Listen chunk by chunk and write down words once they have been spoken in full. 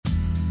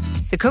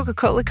The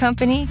Coca-Cola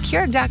Company,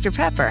 Keurig Dr.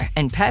 Pepper,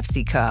 and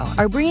PepsiCo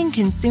are bringing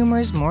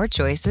consumers more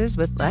choices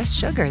with less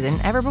sugar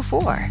than ever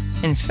before.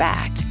 In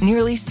fact,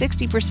 nearly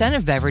 60%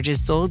 of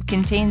beverages sold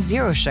contain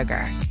zero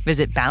sugar.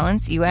 Visit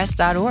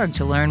balanceus.org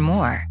to learn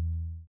more.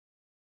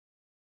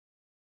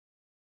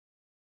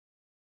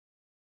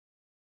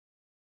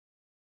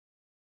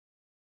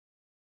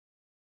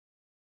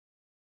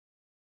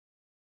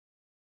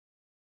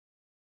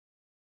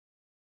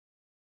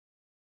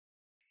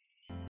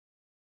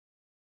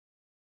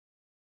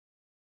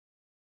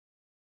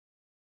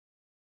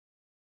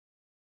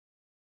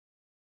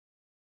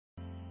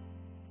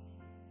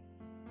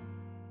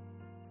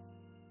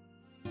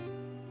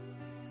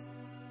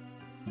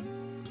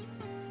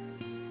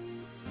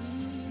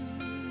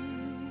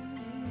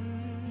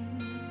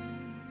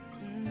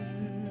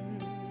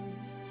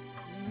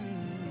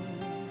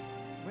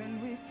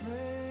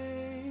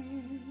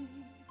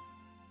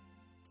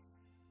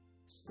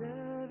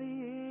 Stir the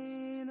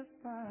inner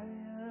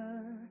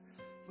fire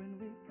when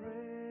we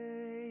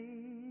pray.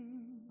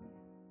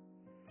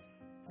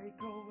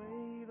 Take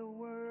away the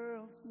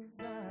world's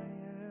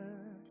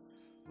desire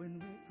when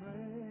we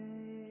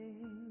pray.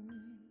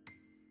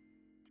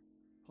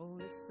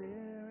 Holy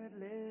Spirit,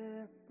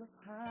 lift us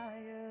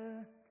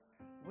higher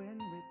when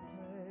we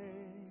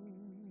pray.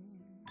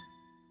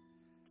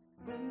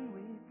 When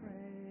we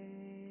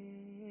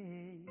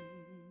pray.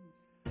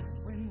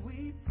 When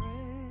we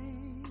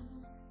pray.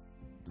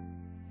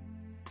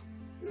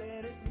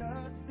 Let it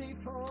not be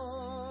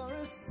for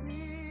a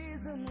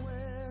season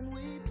when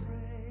we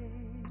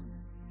pray.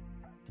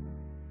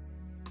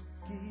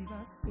 Give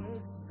us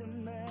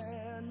wisdom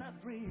and not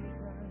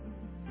reason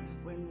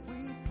when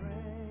we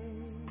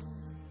pray.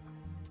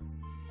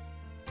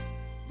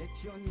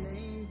 Let your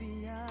name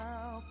be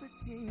our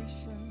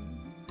petition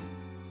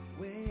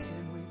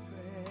when we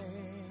pray.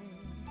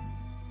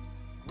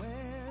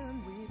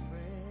 When we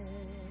pray.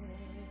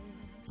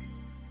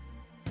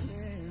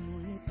 When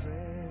we pray.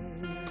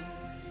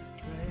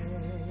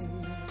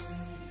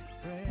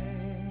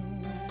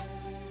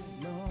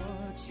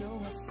 Show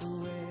us the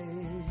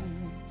way.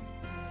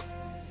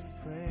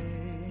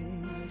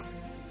 Pray,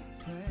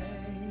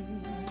 pray.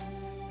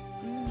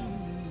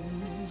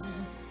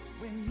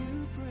 When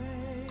you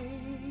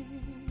pray,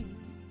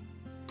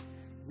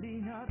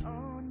 lean not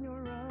on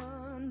your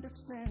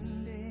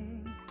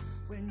understanding.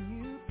 When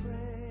you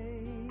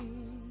pray,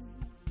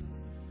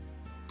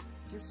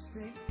 just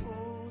take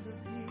hold of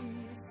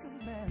His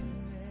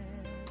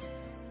commandments.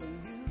 When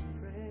you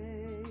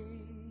pray,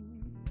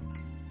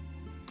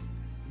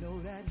 know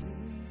that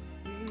He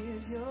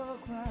is your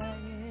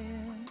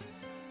crying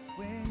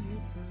when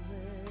you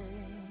pray.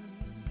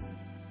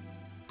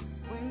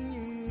 When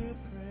you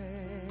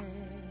pray.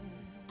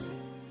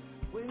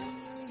 When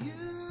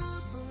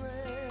you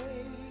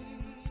pray.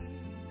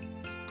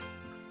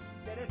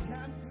 Let it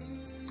not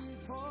be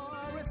for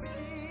a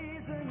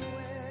season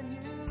when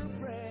you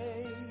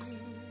pray.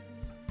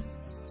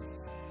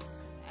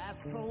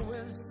 Ask for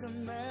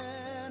wisdom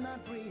and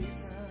not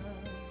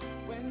reason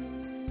when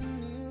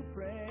you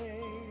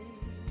pray.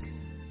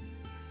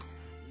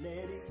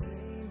 Let His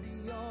name be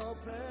your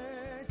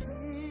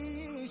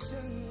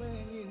petition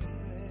when you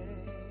pray.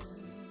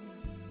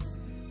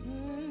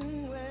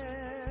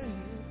 When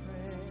you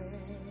pray.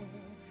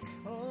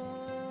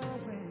 Oh,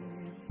 when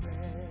you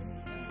pray.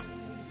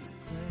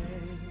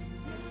 Pray,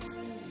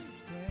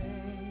 pray.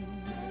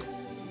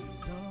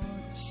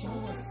 Lord, show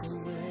us the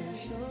way.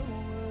 Show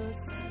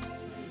us.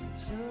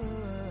 Show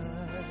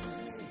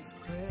us.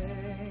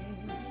 Pray.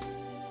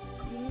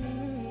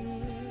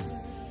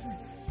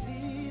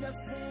 Lead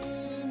us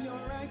in your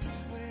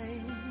righteous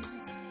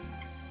ways.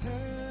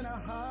 Turn our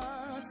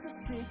hearts to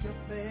seek your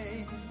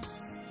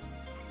face.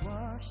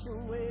 Wash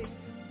away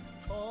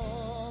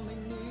all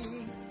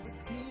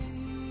iniquity.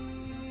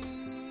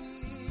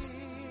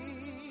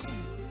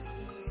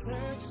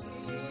 Search the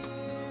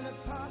inner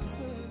parts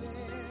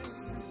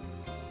within.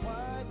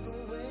 Wipe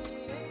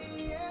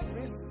away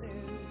every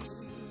sin.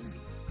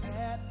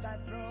 At thy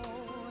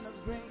throne of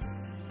grace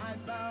I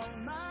bow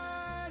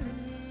my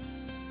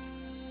knee.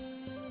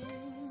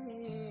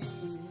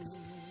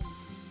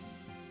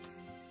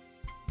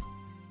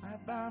 I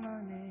bow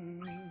my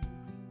knee.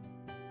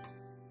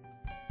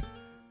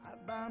 I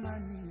bow my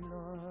knee,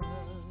 Lord.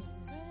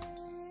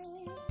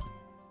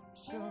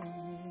 Show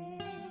me,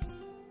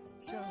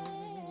 show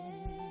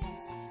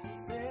me.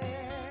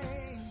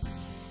 Say,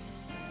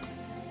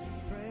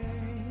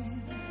 pray,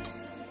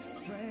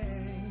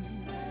 pray.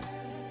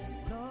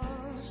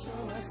 Lord,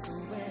 show us the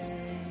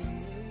way.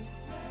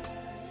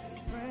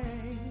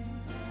 Pray,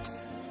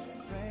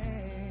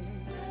 pray.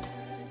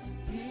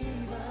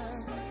 Give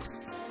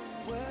us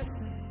words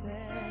to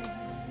say.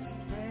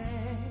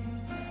 Pray,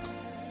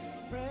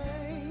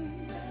 pray.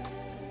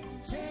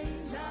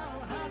 Change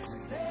our hearts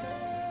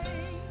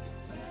today.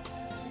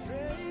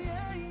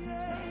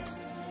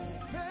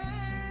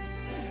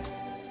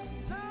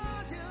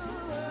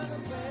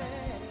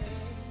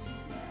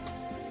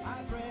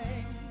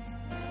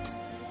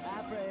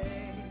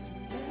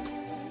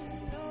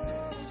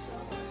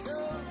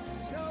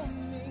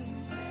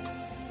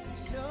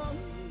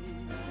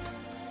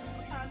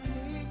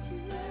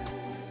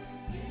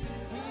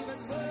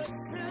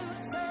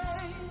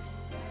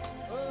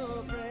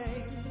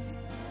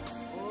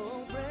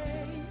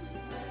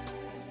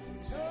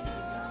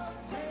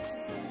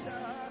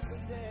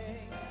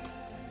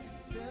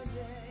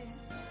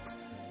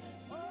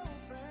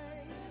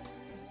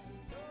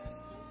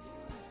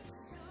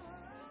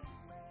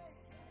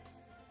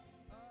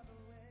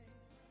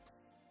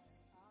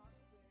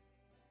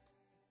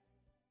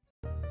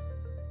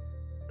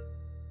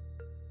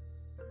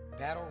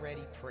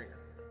 battle-ready prayer.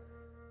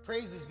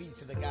 Praises be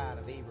to the God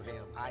of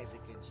Abraham,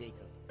 Isaac, and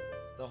Jacob,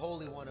 the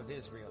Holy One of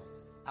Israel,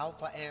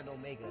 Alpha and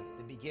Omega,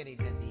 the beginning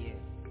and the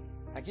end.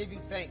 I give you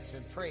thanks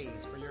and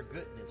praise for your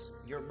goodness,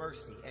 your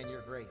mercy, and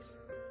your grace.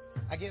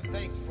 I give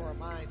thanks for a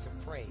mind to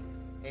pray,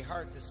 a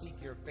heart to seek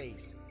your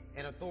face,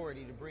 and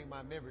authority to bring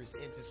my members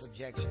into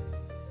subjection.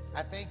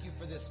 I thank you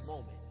for this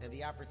moment and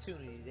the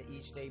opportunity that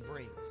each day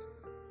brings.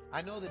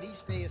 I know that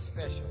each day is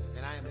special,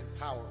 and I am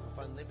empowered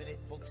with unlimited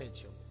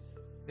potential.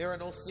 There are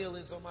no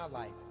ceilings on my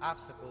life,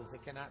 obstacles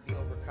that cannot be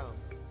overcome,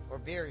 or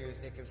barriers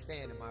that can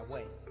stand in my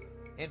way.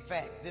 In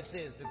fact, this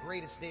is the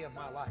greatest day of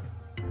my life,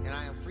 and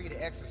I am free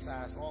to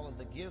exercise all of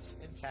the gifts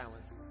and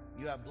talents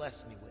you have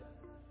blessed me with.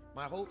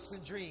 My hopes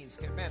and dreams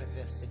can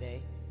manifest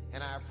today,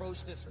 and I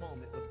approach this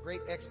moment with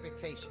great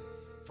expectation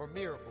for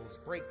miracles,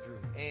 breakthrough,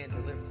 and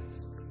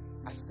deliverance.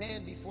 I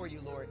stand before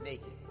you, Lord,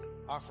 naked,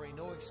 offering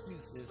no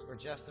excuses or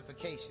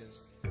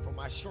justifications for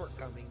my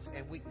shortcomings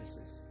and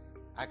weaknesses.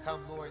 I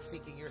come, Lord,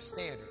 seeking your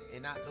standard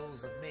and not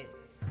those of men.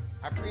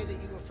 I pray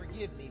that you will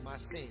forgive me my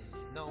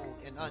sins, known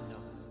and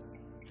unknown.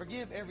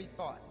 Forgive every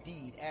thought,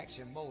 deed,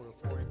 action, motive,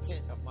 or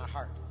intent of my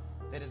heart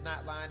that is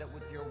not lined up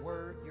with your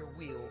word, your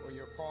will, or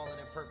your calling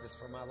and purpose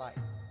for my life.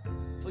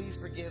 Please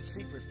forgive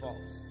secret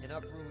faults and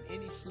uproot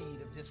any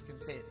seed of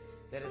discontent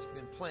that has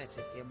been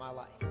planted in my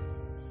life.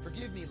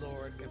 Forgive me,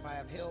 Lord, if I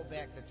have held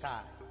back the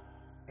tide,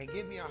 and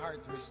give me a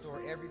heart to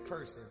restore every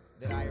person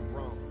that I have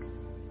wronged.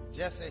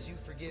 Just as you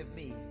forgive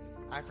me,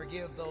 I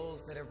forgive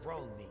those that have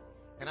wronged me,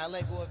 and I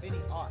let go of any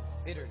aught,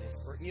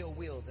 bitterness, or ill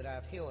will that I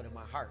have held in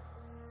my heart.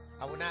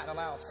 I will not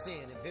allow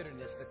sin and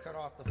bitterness to cut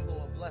off the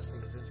flow of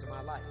blessings into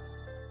my life.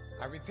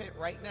 I repent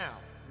right now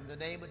in the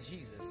name of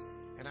Jesus,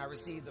 and I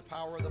receive the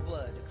power of the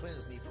blood to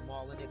cleanse me from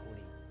all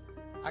iniquity.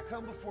 I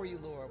come before you,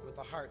 Lord, with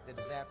a heart that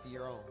is after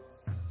your own,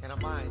 and a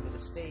mind that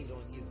is stayed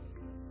on you.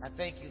 I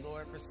thank you,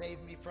 Lord, for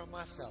saving me from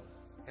myself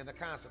and the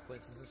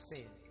consequences of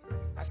sin.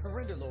 I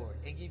surrender, Lord,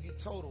 and give you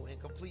total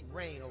and complete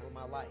reign over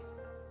my life.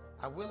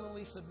 I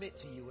willingly submit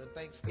to you in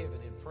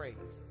thanksgiving and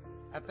praise.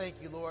 I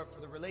thank you, Lord,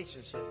 for the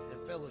relationship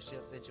and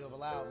fellowship that you have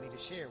allowed me to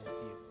share with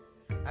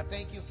you. I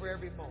thank you for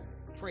every moment,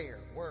 prayer,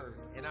 word,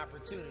 and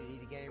opportunity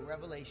to gain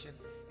revelation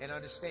and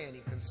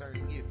understanding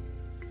concerning you.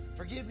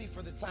 Forgive me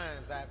for the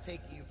times I have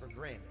taken you for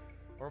granted,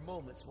 or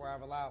moments where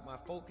I've allowed my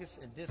focus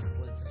and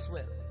discipline to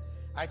slip.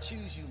 I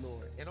choose you,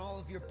 Lord, in all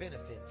of your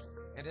benefits,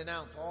 and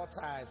denounce all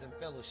ties and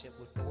fellowship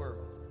with the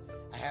world.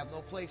 I have no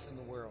place in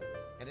the world,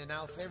 and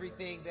denounce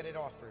everything that it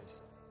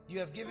offers. You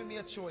have given me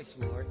a choice,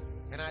 Lord,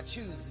 and I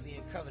choose to be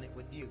in covenant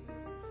with you.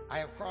 I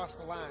have crossed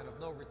the line of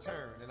no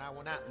return, and I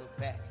will not look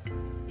back.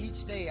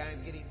 Each day I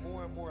am getting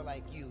more and more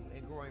like you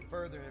and growing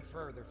further and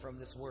further from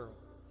this world.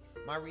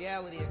 My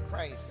reality in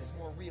Christ is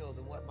more real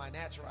than what my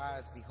natural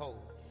eyes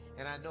behold,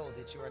 and I know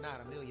that you are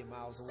not a million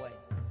miles away.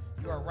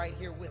 You are right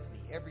here with me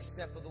every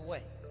step of the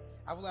way.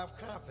 I will have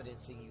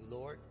confidence in you,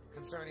 Lord,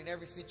 concerning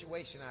every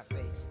situation I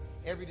face,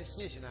 every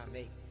decision I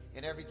make,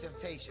 and every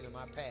temptation in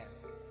my path.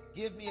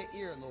 Give me an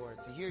ear,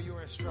 Lord, to hear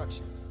your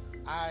instruction,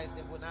 eyes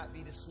that will not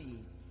be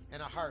deceived, and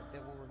a heart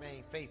that will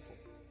remain faithful.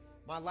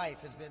 My life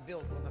has been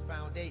built on the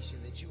foundation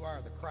that you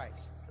are the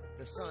Christ,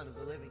 the Son of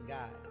the living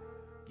God.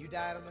 You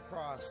died on the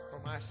cross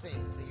for my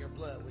sins, and your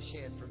blood was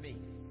shed for me.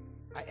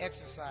 I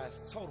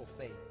exercise total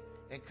faith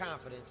and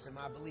confidence in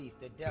my belief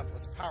that death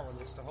was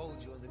powerless to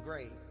hold you in the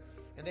grave,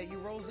 and that you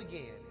rose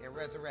again and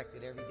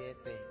resurrected every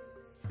dead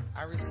thing.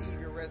 I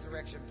receive your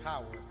resurrection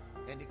power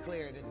and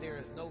declare that there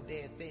is no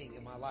dead thing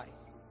in my life.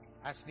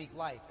 I speak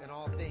life in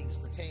all things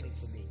pertaining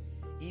to me.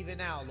 Even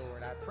now,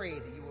 Lord, I pray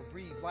that you will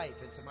breathe life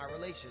into my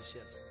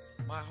relationships,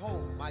 my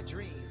home, my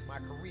dreams, my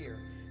career,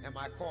 and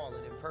my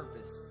calling and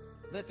purpose.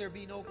 Let there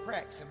be no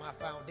cracks in my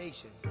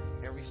foundation,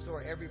 and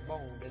restore every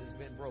bone that has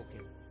been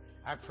broken.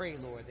 I pray,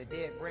 Lord, that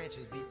dead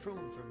branches be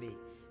pruned for me,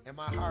 and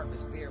my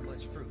harvest bear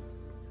much fruit.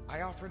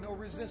 I offer no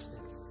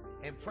resistance,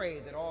 and pray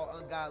that all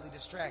ungodly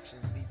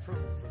distractions be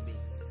pruned from me,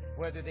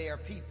 whether they are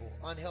people,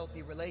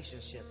 unhealthy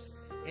relationships,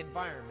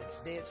 environments,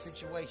 dead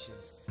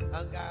situations,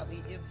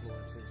 ungodly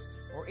influences,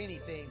 or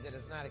anything that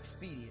is not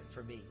expedient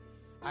for me.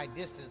 I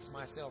distance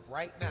myself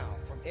right now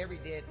from every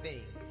dead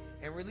thing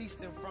and release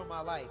them from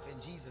my life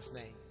in Jesus'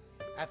 name.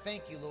 I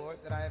thank you, Lord,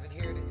 that I have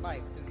inherited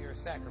life through your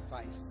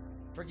sacrifice,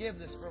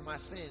 forgiveness for my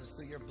sins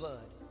through your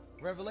blood,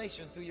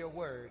 revelation through your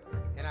word,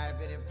 and I have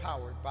been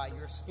empowered by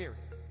your spirit.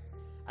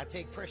 I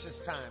take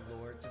precious time,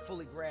 Lord, to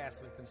fully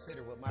grasp and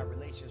consider what my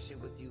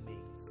relationship with you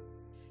means.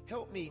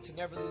 Help me to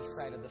never lose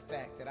sight of the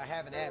fact that I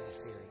have an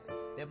adversary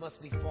that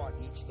must be fought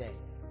each day.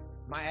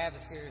 My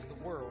adversary is the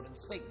world and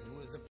Satan,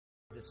 who is the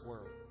prince of this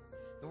world.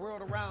 The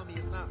world around me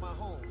is not my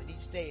home, and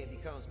each day it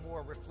becomes more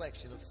a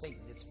reflection of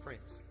Satan, its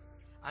prince.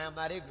 I am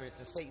not ignorant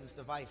to Satan's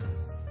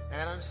devices,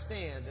 and I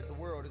understand that the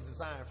world is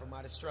designed for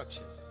my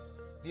destruction.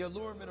 The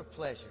allurement of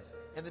pleasure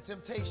and the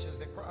temptations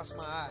that cross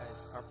my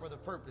eyes are for the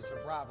purpose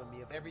of robbing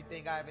me of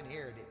everything I have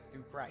inherited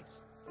through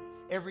Christ.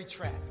 Every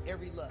trap,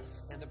 every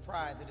lust, and the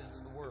pride that is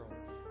in the world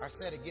are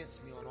set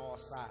against me on all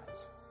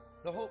sides.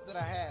 The hope that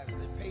I have is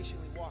in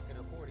patiently walking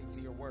according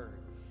to your word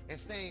and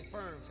staying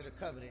firm to the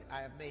covenant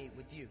I have made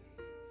with you.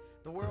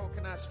 The world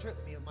cannot strip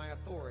me of my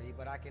authority,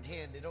 but I can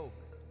hand it over.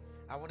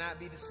 I will not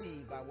be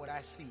deceived by what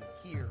I see,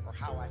 hear, or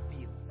how I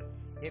feel.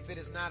 If it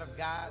is not of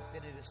God,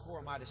 then it is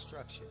for my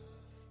destruction.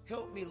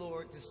 Help me,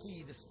 Lord, to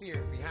see the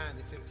spirit behind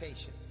the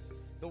temptation.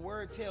 The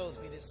word tells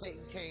me that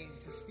Satan came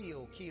to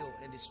steal, kill,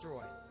 and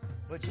destroy.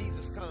 But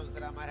Jesus comes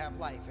that I might have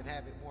life and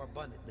have it more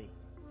abundantly.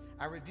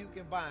 I rebuke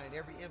and bind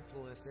every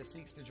influence that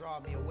seeks to draw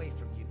me away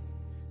from you.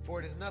 For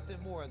it is nothing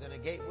more than a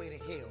gateway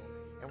to hell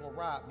and will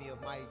rob me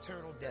of my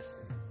eternal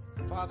destiny.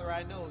 Father,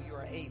 I know you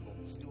are able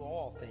to do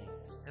all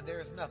things, and there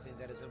is nothing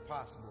that is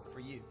impossible for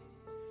you.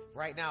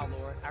 Right now,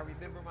 Lord, I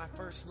remember my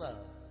first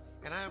love,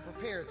 and I am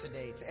prepared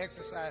today to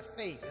exercise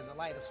faith in the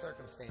light of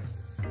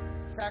circumstances,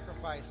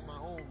 sacrifice my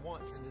own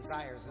wants and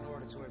desires in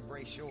order to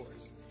embrace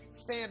yours,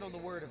 stand on the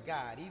word of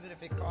God even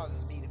if it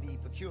causes me to be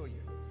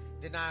peculiar,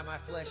 deny my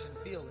flesh and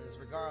feelings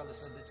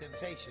regardless of the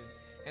temptation,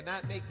 and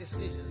not make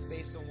decisions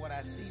based on what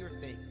I see or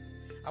think.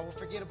 I will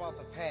forget about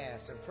the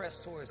past and press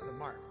towards the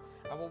mark.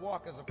 I will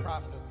walk as a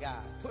prophet of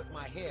God, put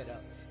my head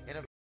up, and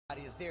if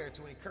somebody is there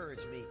to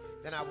encourage me,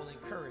 then I will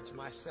encourage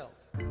myself.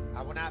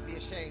 I will not be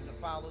ashamed to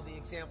follow the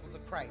examples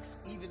of Christ,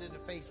 even in the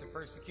face of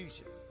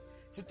persecution,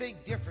 to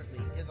think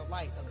differently in the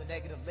light of the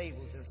negative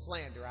labels and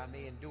slander I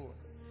may endure.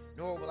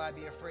 Nor will I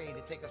be afraid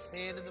to take a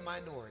stand in the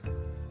minority,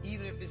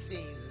 even if it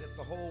seems as if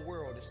the whole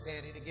world is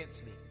standing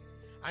against me.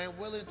 I am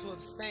willing to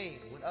abstain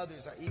when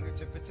others are eager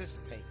to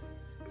participate,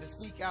 to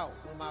speak out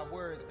when my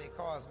words may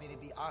cause me to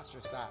be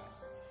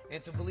ostracized,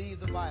 and to believe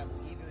the Bible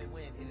even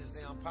when it is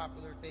the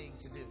unpopular thing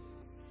to do.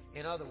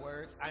 In other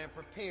words, I am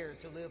prepared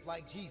to live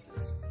like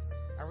Jesus.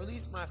 I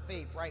release my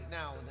faith right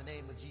now in the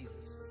name of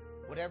Jesus.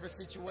 Whatever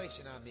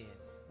situation I'm in,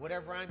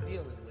 whatever I'm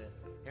dealing with,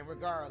 and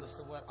regardless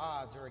of what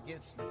odds are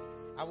against me,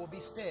 I will be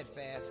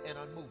steadfast and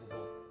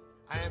unmovable.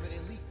 I am an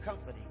elite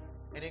company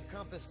and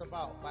encompassed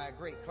about by a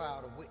great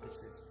cloud of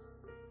witnesses.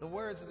 The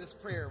words of this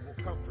prayer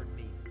will comfort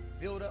me,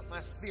 build up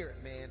my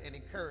spirit, man, and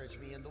encourage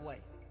me in the way.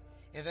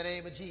 In the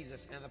name of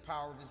Jesus and the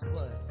power of his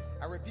blood,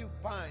 I rebuke,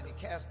 bind, and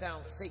cast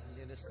down Satan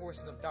and his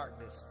forces of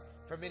darkness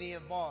from any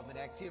involvement,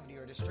 activity,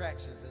 or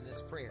distractions in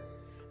this prayer.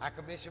 I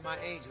commission my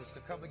angels to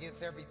come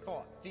against every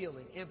thought,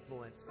 feeling,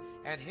 influence,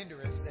 and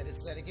hindrance that is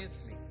set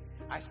against me.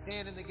 I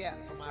stand in the gap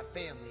for my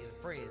family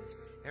and friends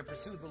and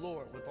pursue the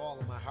Lord with all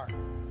of my heart.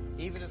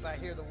 Even as I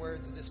hear the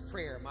words of this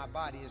prayer, my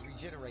body is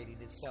regenerating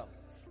itself.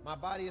 My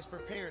body is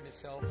preparing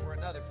itself for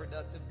another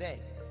productive day.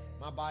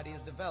 My body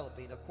is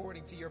developing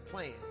according to your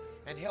plan,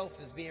 and health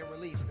is being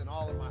released in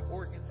all of my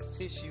organs,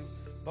 tissue,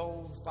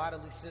 bones,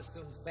 bodily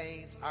systems,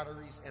 veins,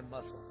 arteries, and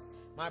muscle.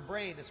 My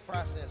brain is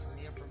processing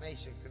the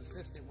information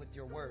consistent with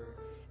your word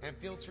and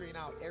filtering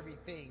out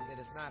everything that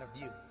is not of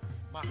you.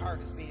 My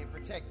heart is being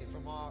protected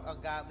from all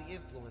ungodly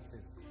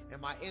influences, and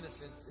my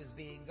innocence is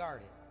being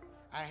guarded.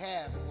 I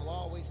have and will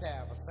always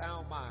have a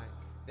sound mind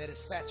that is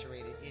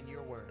saturated in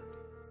your word.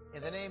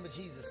 In the name of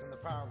Jesus and the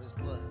power of his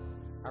blood,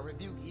 I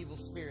rebuke evil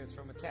spirits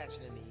from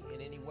attaching to me in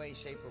any way,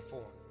 shape, or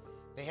form.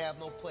 They have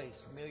no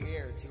place,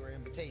 familiarity, or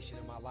invitation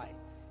in my life.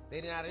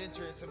 They do not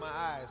enter into my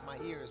eyes, my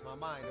ears, my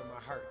mind, or my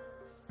heart.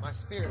 My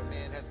spirit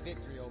man has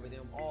victory over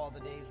them all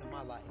the days of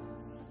my life.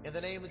 In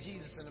the name of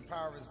Jesus and the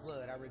power of his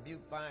blood, I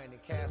rebuke, bind,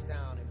 and cast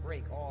down and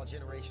break all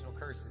generational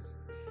curses.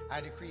 I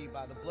decree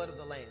by the blood of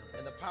the Lamb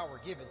and the power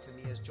given to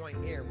me as joint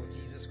heir with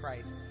Jesus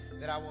Christ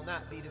that I will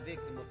not be the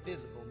victim of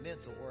physical,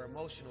 mental, or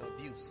emotional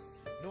abuse,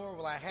 nor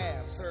will I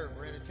have, serve,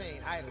 or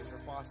entertain idols or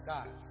false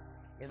gods.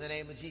 In the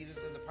name of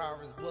Jesus and the power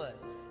of his blood,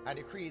 I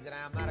decree that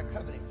I am not a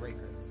covenant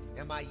breaker,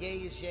 and my yea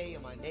is yea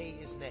and my nay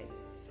is nay.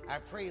 I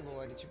pray,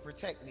 Lord, that you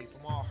protect me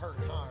from all hurt,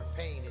 harm,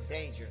 pain, and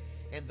danger,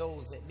 and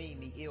those that mean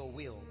me ill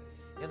will.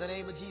 In the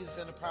name of Jesus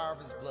and the power of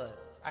his blood,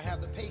 I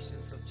have the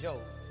patience of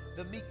Job,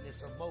 the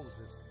meekness of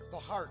Moses, the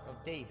heart of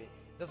David,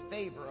 the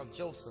favor of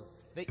Joseph,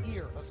 the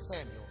ear of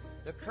Samuel,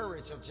 the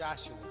courage of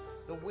Joshua,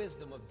 the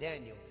wisdom of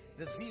Daniel,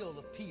 the zeal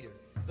of Peter,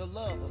 the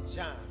love of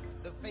John,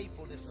 the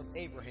faithfulness of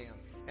Abraham,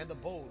 and the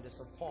boldness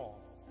of Paul.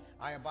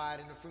 I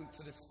abide in the fruits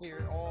of the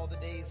Spirit all the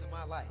days of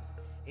my life,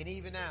 and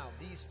even now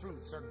these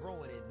fruits are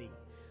growing in me.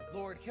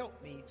 Lord,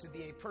 help me to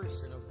be a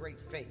person of great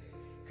faith,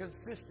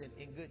 consistent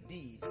in good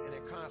deeds, and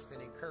a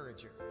constant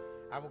encourager.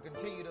 I will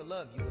continue to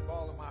love you with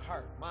all of my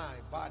heart,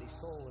 mind, body,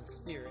 soul, and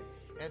spirit,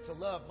 and to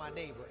love my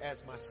neighbor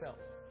as myself.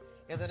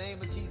 In the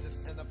name of Jesus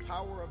and the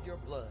power of your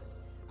blood,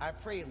 I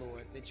pray,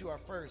 Lord, that you are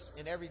first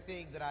in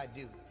everything that I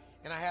do,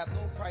 and I have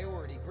no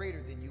priority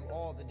greater than you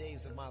all the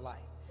days of my life.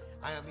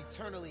 I am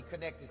eternally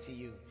connected to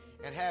you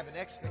and have an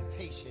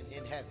expectation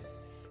in heaven.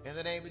 In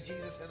the name of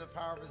Jesus and the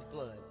power of his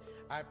blood,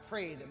 I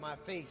pray that my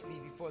face be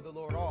before the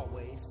Lord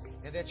always,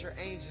 and that your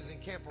angels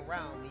encamp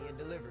around me and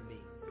deliver me.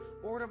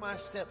 Order my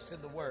steps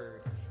in the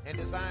word, and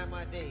design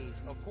my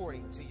days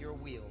according to your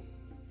will.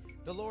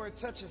 The Lord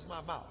touches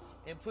my mouth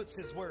and puts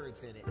his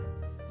words in it.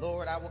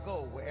 Lord, I will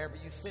go wherever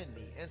you send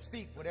me and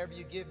speak whatever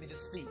you give me to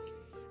speak.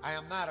 I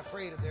am not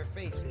afraid of their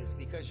faces,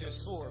 because your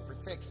sword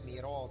protects me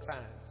at all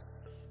times.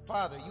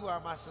 Father, you are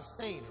my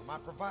sustainer, my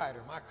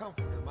provider, my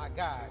comforter, my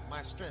guide,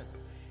 my strength,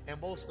 and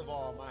most of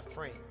all, my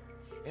friend.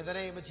 In the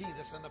name of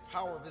Jesus and the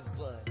power of his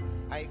blood,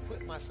 I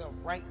equip myself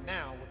right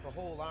now with the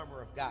whole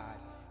armor of God,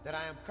 that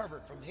I am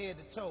covered from head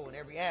to toe in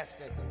every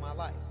aspect of my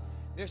life.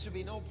 There should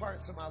be no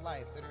parts of my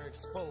life that are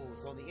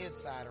exposed on the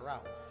inside or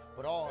out,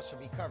 but all should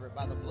be covered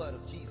by the blood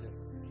of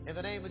Jesus. In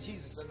the name of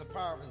Jesus and the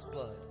power of his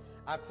blood,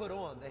 I put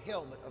on the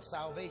helmet of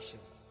salvation.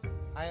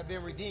 I have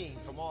been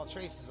redeemed from all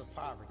traces of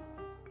poverty,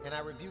 and I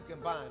rebuke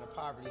and bind a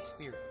poverty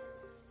spirit.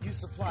 You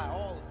supply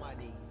all of my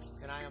needs,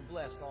 and I am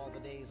blessed all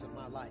the days of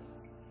my life.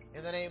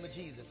 In the name of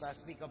Jesus, I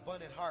speak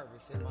abundant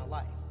harvest in my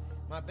life.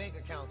 My bank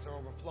accounts are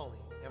overflowing,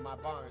 and my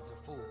barns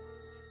are full.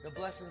 The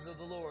blessings of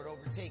the Lord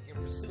overtake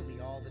and pursue me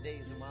all the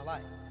days of my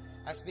life.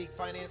 I speak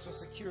financial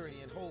security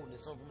and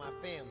wholeness over my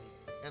family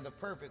and the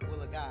perfect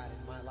will of God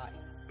in my life.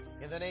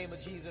 In the name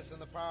of Jesus and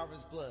the power of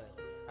his blood,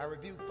 I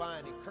rebuke,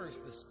 bind, and curse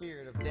the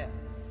spirit of death.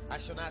 I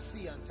shall not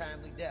see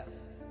untimely death,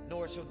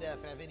 nor shall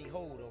death have any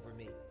hold over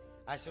me.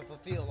 I shall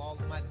fulfill all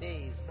of my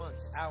days,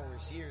 months,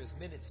 hours, years,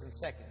 minutes, and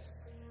seconds.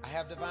 I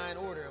have divine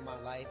order in my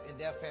life, and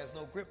death has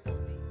no grip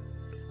on me.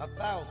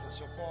 1,000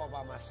 shall fall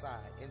by my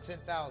side, and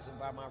 10,000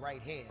 by my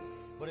right hand,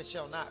 but it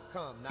shall not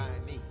come nigh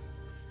me.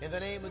 In the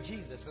name of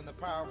Jesus and the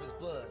power of his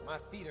blood, my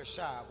feet are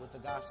shod with the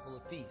gospel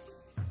of peace.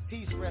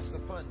 Peace rests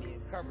upon me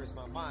and covers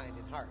my mind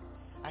and heart.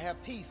 I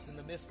have peace in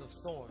the midst of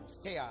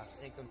storms, chaos,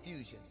 and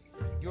confusion.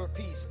 Your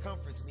peace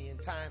comforts me in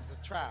times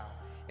of trial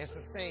and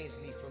sustains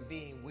me from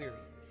being weary.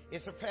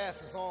 It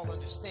surpasses all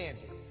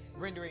understanding,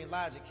 rendering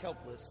logic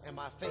helpless, and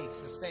my faith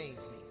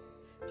sustains me.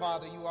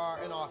 Father, you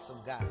are an awesome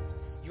God.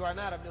 You are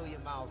not a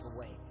million miles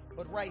away,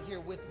 but right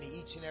here with me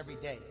each and every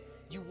day.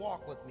 You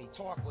walk with me,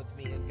 talk with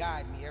me, and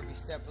guide me every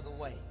step of the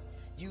way.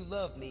 You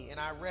love me, and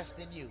I rest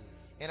in you,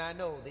 and I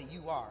know that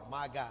you are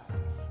my God.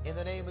 In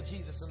the name of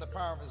Jesus and the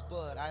power of his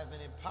blood, I have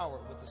been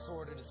empowered with the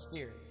sword of the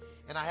Spirit,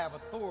 and I have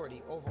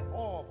authority over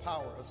all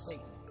power of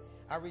Satan.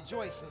 I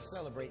rejoice and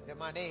celebrate that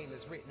my name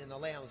is written in the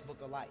Lamb's book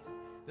of life.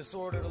 The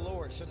sword of the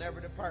Lord shall never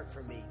depart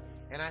from me,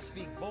 and I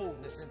speak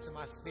boldness into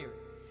my spirit.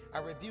 I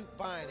rebuke,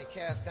 bind, and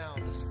cast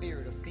down the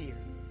spirit of fear.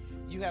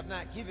 You have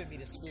not given me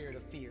the spirit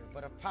of fear,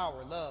 but of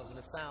power, love, and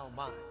a sound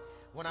mind.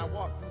 When I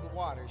walk through the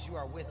waters, you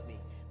are with me.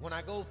 When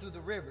I go through the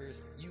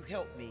rivers, you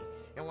help me.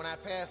 And when I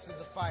pass through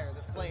the fire,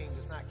 the flame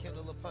does not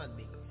kindle upon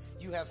me.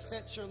 You have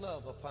set your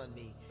love upon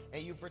me,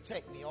 and you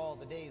protect me all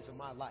the days of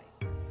my life.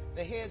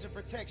 The hedge of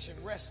protection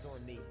rests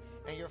on me,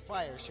 and your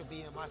fire shall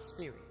be in my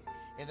spirit.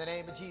 In the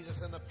name of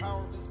Jesus and the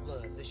power of his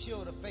blood, the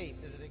shield of faith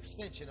is an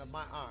extension of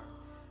my arm.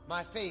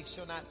 My faith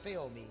shall not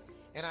fail me,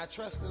 and I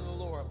trust in the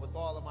Lord with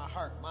all of my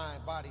heart,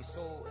 mind, body,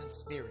 soul, and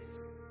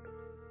spirit.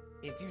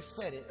 If you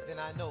said it, then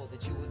I know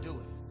that you will do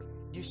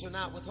it. You shall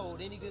not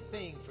withhold any good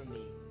thing from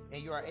me,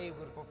 and you are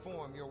able to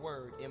perform your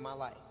word in my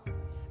life.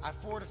 I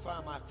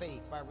fortify my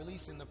faith by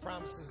releasing the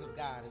promises of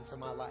God into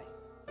my life.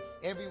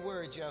 Every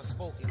word you have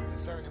spoken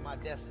concerning my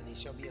destiny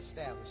shall be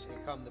established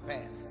and come to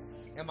pass,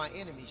 and my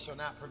enemy shall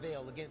not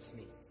prevail against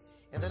me.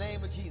 In the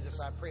name of Jesus,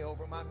 I pray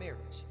over my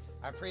marriage.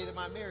 I pray that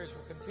my marriage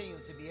will continue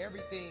to be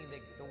everything that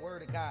the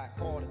word of God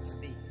called it to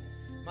be.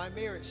 My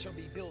marriage shall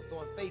be built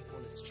on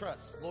faithfulness,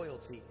 trust,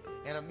 loyalty,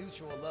 and a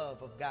mutual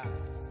love of God.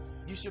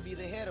 You shall be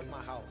the head of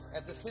my house,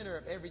 at the center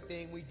of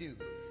everything we do,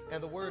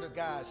 and the word of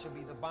God shall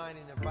be the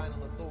binding and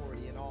final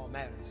authority in all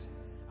matters.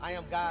 I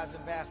am God's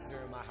ambassador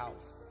in my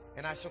house,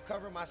 and I shall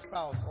cover my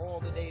spouse all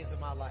the days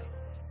of my life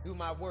through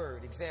my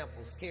word,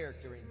 examples,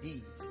 character, and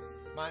deeds.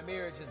 My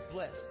marriage is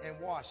blessed and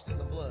washed in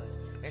the blood,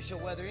 and shall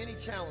weather any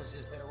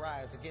challenges that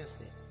arise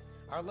against it.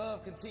 Our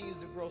love continues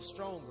to grow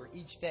stronger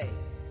each day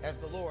as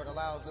the Lord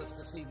allows us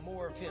to see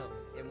more of him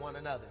in one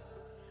another.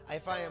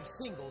 If I am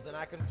single, then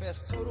I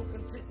confess total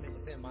contentment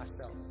within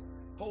myself,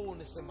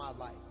 wholeness in my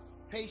life,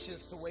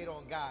 patience to wait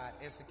on God,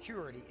 and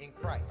security in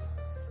Christ.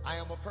 I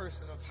am a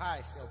person of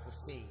high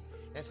self-esteem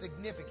and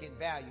significant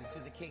value to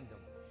the kingdom.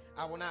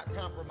 I will not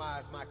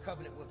compromise my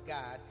covenant with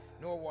God,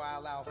 nor will I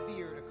allow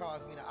fear to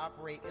cause me to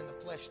operate in the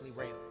fleshly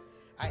realm.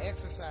 I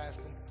exercise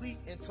complete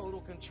and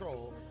total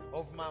control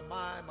over my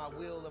mind, my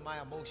will, and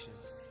my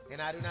emotions, and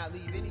I do not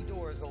leave any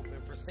doors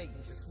open for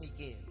Satan to sneak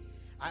in.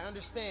 I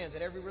understand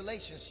that every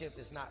relationship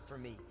is not for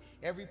me.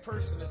 Every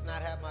person does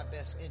not have my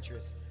best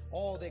interests.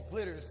 All that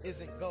glitters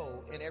isn't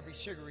gold, and every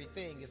sugary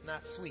thing is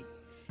not sweet.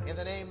 In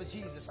the name of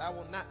Jesus, I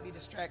will not be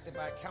distracted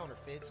by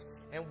counterfeits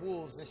and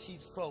wolves in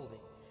sheep's clothing.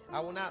 I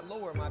will not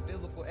lower my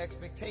biblical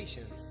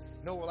expectations,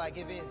 nor will I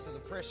give in to the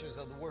pressures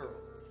of the world.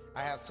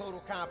 I have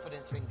total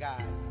confidence in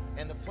God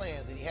and the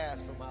plan that he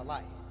has for my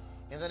life.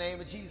 In the name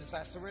of Jesus,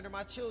 I surrender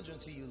my children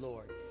to you,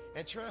 Lord,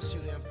 and trust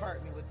you to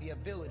impart me with the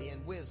ability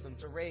and wisdom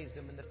to raise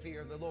them in the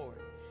fear of the Lord.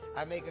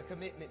 I make a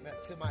commitment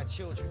to my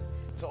children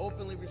to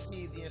openly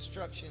receive the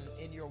instruction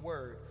in your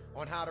word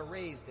on how to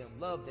raise them,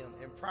 love them,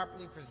 and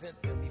properly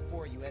present them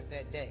before you at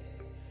that day.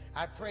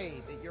 I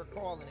pray that your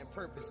calling and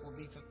purpose will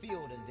be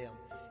fulfilled in them,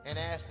 and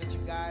ask that you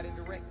guide and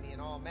direct me in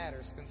all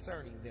matters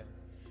concerning them.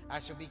 I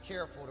shall be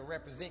careful to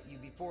represent you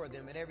before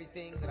them in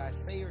everything that I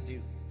say or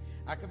do.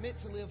 I commit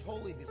to live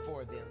holy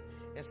before them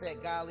and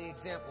set godly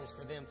examples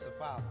for them to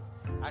follow.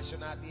 I shall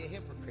not be a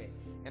hypocrite,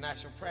 and I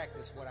shall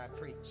practice what I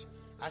preach.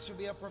 I shall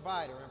be a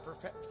provider and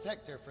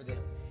protector for them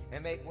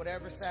and make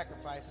whatever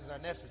sacrifices are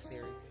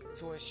necessary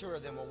to ensure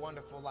them a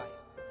wonderful life.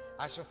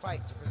 I shall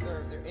fight to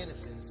preserve their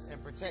innocence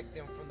and protect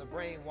them from the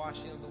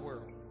brainwashing of the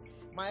world.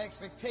 My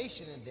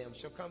expectation in them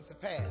shall come to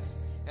pass,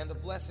 and the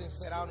blessings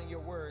set out in your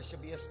word shall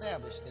be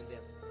established in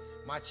them.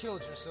 My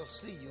children shall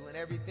see you in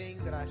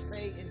everything that I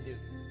say and do.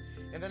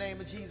 In the name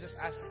of Jesus,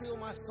 I seal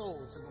my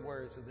soul to the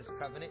words of this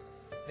covenant,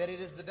 that it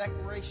is the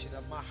declaration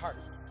of my heart,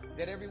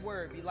 that every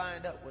word be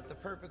lined up with the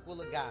perfect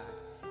will of God,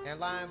 and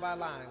line by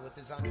line with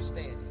his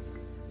understanding.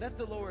 Let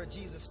the Lord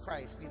Jesus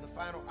Christ be the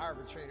final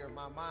arbitrator of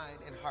my mind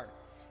and heart,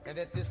 and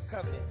that this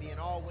covenant be in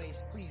all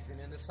ways pleasing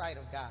in the sight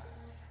of God.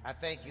 I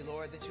thank you,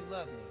 Lord, that you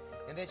love me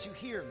and that you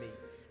hear me.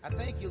 I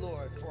thank you,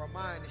 Lord, for a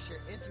mind to share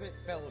intimate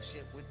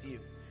fellowship with you.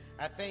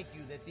 I thank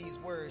you that these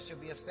words shall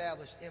be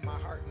established in my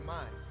heart and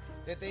mind,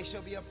 that they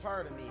shall be a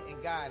part of me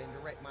and guide and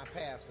direct my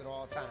paths at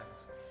all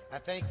times. I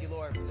thank you,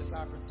 Lord, for this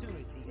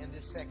opportunity and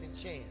this second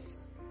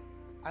chance.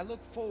 I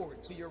look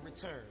forward to your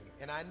return,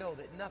 and I know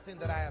that nothing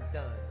that I have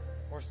done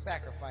or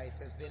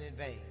sacrificed has been in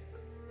vain.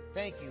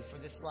 Thank you for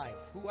this life,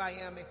 who I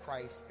am in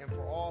Christ, and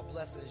for all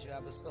blessings you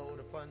have bestowed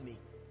upon me.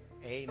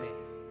 Amen.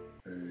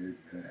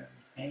 Amen.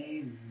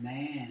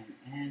 Amen.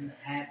 And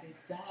happy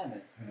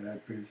Sabbath.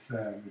 Happy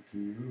Sabbath to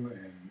you,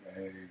 and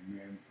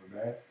amen for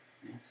that.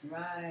 That's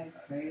right.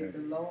 Praise the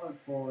Lord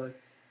for it.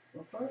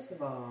 Well, first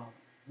of all,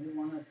 we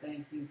want to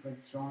thank you for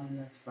joining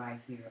us right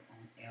here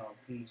on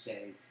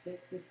LPJ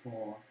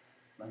 64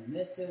 for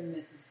Mr. and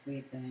Mrs.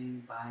 Sweet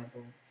Thing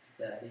Bible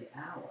Study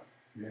Hour.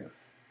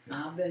 Yes.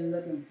 I've been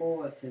looking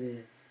forward to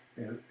this.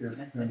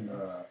 It's been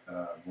a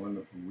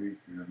wonderful week.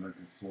 We're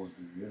looking forward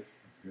to this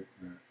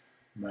particular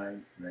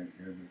night right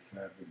here, the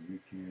Sabbath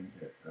weekend,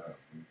 that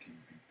we can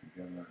get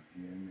together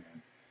again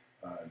and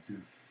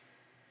just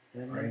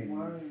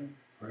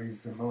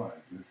praise the Lord.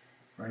 Just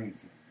praise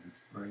Him. Just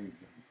praise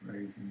Him.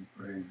 Praise Him.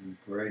 Praise Him.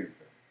 Praise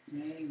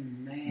Him.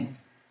 Amen.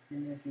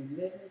 And if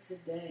you're living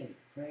today,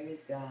 praise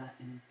God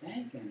and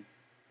thank Him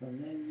for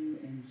letting you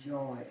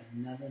enjoy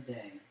another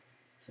day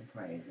to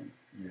praise Him.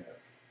 Yes.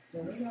 So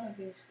we're going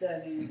to be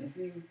studying, if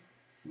you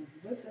was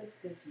with us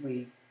this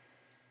week,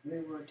 we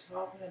were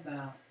talking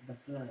about the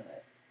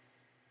flood.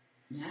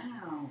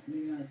 Now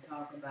we're going to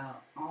talk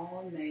about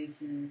all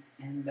nations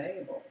and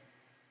Babel.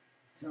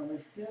 So we're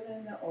still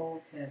in the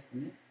Old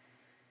Testament.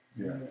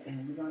 Yes.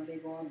 And we're going to be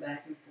going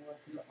back and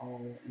forth to the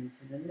Old and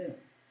to the New.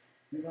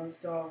 We're going to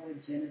start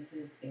with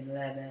Genesis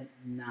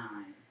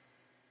 11:9.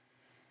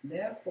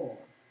 Therefore,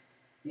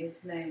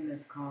 its name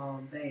is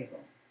called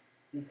Babel,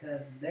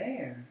 because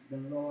there the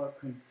Lord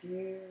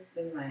confused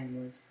the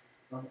language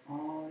of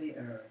all the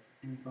earth,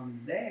 and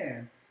from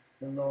there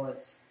the Lord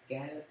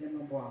scattered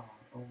them abroad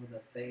over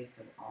the face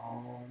of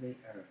all the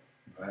earth.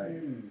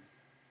 Right.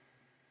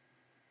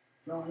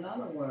 So in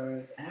other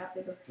words,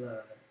 after the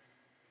flood,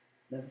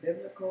 the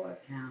biblical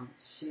account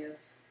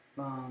shifts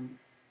from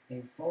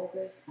a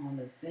focus on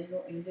the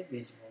single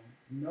individual,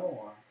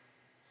 Noah,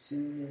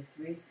 to his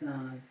three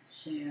sons,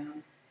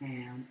 Shem,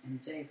 Ham,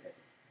 and Japheth.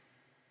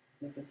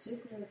 The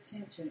particular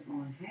attention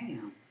on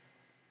Ham,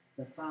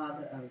 the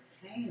father of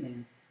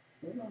Canaan,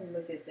 so we're going to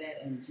look at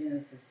that in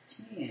Genesis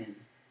 10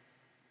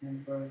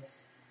 and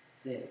verse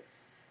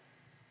 6.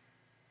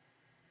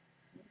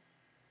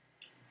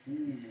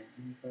 10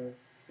 and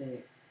verse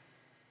 6.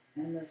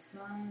 And the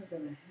sons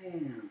of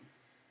Ham.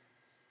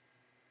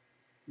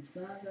 The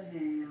sons of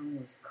Ham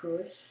was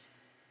Cush,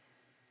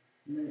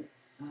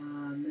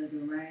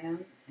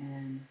 Mizraim,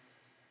 and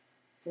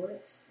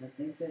Phut, I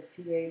think that's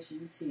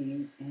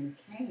P-H-U-T, and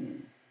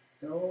Canaan.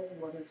 Those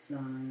were the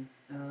sons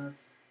of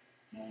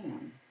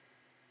Ham.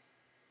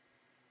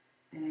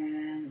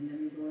 And let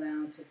me go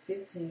down to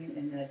 15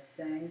 in that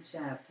same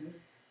chapter.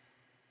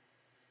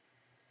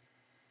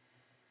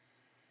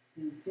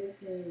 And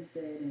 15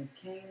 said, and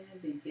Canaan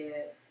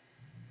begat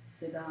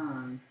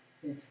Sidon,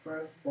 his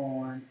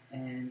firstborn,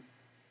 and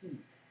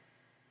Heth.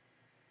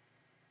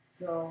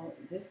 So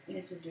this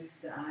introduces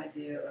the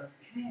idea of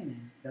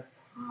Canaan, the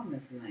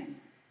promised land.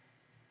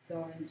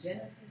 So in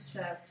Genesis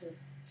chapter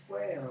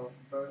 12,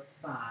 verse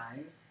 5,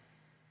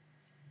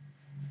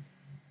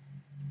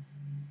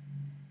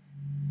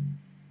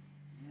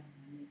 let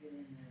me get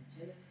in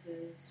there.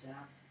 Genesis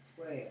chapter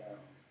 12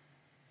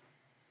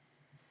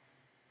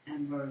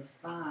 and verse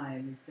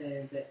 5, it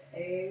says that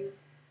Abe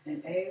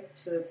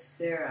took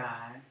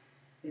Sarai,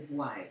 his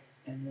wife,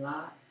 and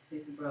Lot,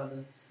 his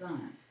brother's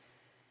son,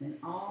 and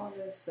all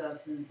the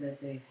substance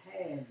that they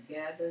had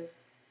gathered,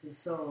 the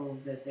souls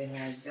that they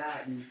had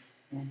gotten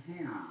in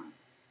Haran,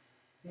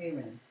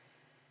 and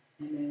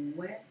they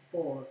went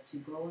forth to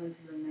go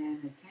into the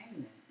land of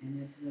Canaan,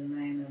 and into the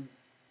land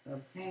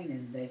of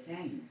Canaan they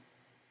came.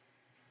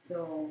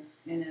 So,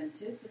 in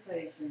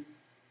anticipation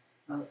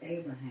of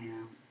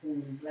Abraham,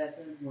 whose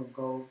blessings will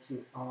go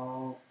to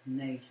all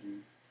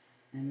nations,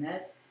 and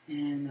that's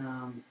in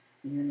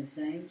the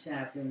same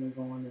chapter, we're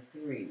going to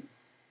 3.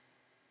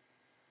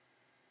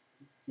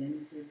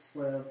 Genesis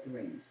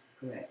 12:3,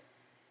 correct.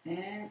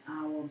 And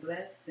I will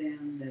bless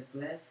them that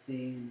bless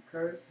thee, and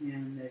curse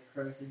him that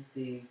curses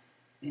thee,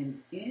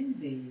 And in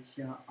thee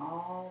shall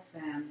all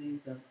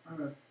families of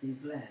earth be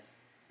blessed.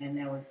 And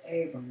there was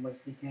Abram,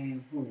 which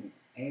became who?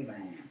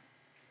 Abraham.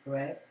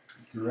 Correct?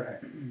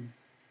 Correct.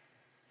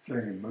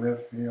 Saying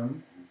bless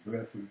him, who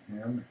blesses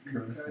him, and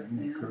curse him,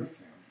 and curse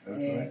him.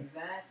 That's right.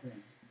 Exactly.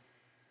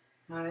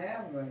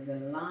 However, the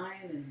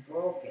line is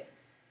broken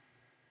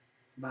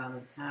by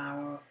the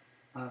Tower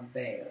of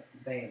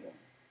Babel.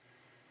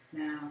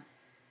 Now,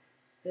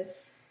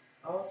 this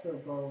also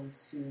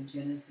goes to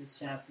Genesis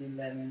chapter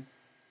 11,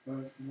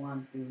 verse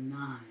 1 through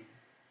 9.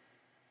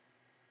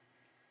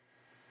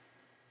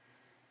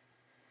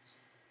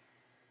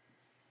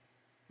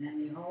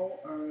 And the whole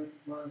earth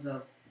was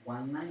of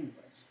one language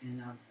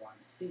and of one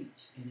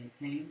speech. And it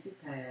came to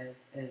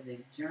pass, as they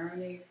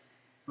journeyed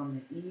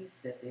from the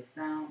east, that they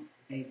found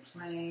a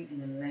plain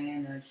in the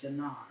land of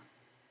Shinar,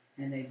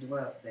 and they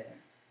dwelt there.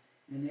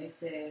 And they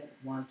said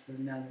one to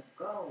another,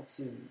 Go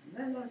to,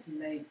 let us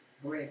make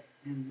brick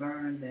and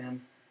burn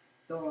them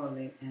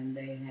thoroughly. And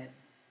they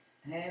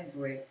had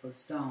brick for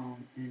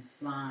stone, and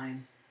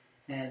slime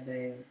had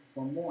they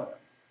for mortar.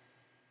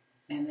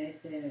 And they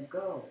said,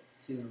 Go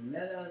to,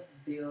 let us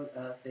build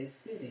us a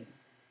city,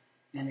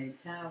 and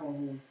a tower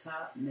whose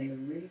top may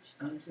reach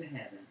unto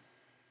heaven.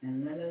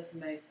 And let us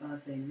make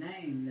us a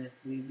name,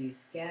 lest we be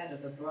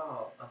scattered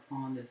abroad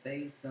upon the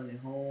face of the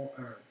whole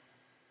earth.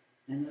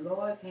 And the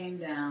Lord came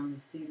down to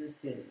see the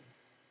city,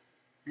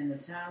 and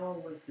the tower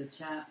was the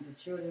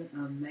children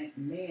of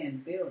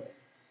men building.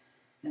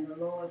 And the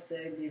Lord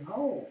said,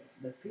 Behold,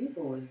 the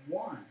people is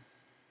one,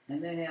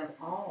 and they have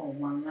all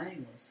one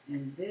language,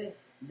 and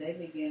this they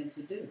began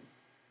to do.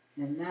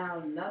 And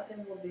now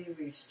nothing will be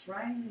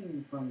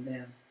restrained from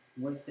them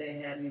which they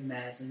have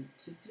imagined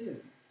to do.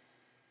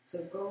 So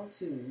go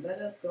to, let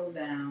us go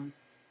down,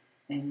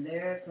 and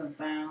there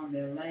confound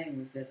their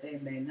language, that they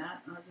may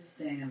not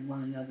understand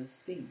one another's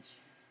speech.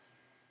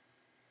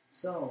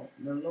 So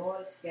the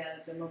Lord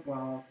scattered them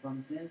abroad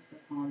from thence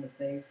upon the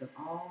face of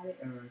all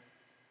the earth,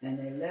 and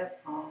they left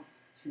off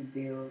to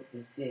build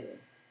the city.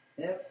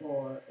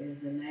 Therefore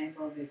is the name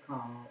of it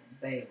called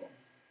Babel,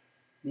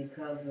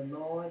 because the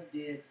Lord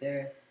did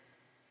there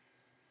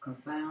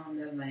confound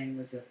their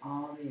language of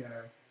all the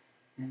earth,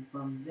 and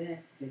from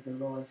thence did the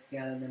Lord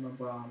scatter them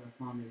abroad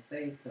upon the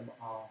face of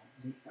all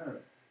the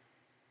earth.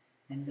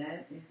 And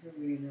that is the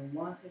reason,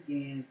 once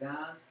again,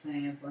 God's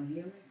plan for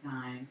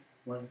humankind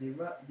was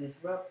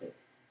disrupted.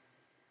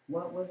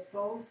 What was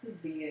supposed to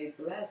be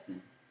a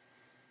blessing,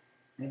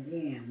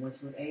 again,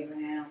 which with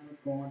Abraham was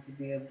going to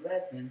be a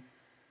blessing,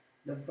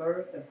 the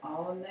birth of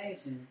all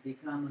nations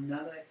become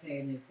another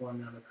occasion for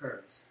another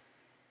curse.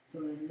 So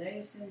the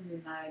nations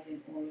united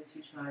in order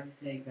to try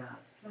to take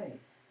God's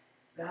place.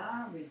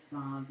 God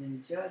responds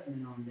in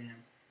judgment on them,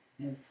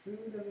 and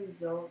through the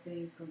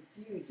resulting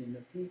confusion,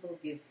 the people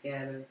get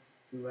scattered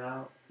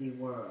throughout the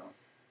world,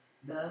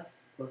 thus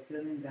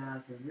fulfilling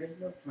God's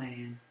original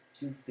plan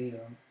to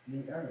fill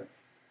the earth.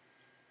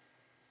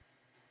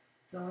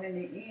 So in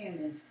the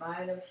end, in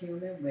spite of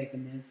human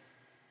wickedness,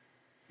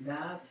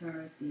 God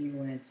turns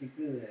evil into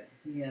good.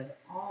 He has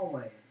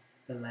always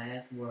the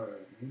last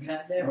word. You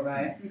got that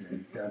right?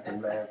 You got the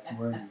last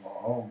word. You will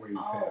always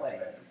have the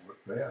last word.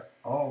 There,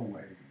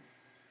 always.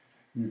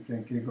 You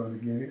think you're going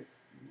to get it?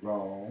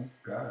 Wrong.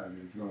 God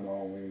is going to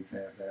always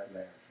have that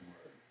last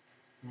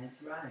word.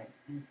 That's right.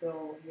 And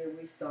so here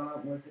we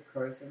start with the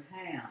curse of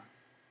Ham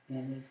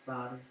and his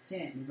father's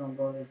tent. We're going to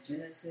go to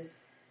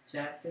Genesis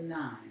chapter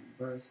 9,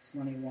 verse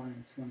 21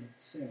 and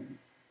 22.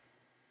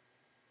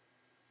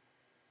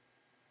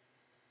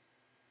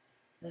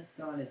 Let's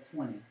start at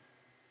 20.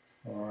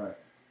 All right.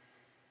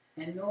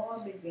 And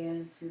Noah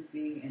began to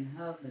be an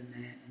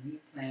husbandman, and he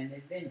planted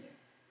a vineyard.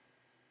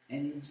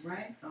 And he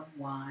drank of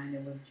wine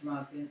and was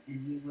drunken,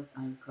 and he was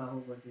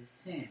uncovered with his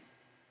tent.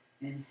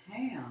 And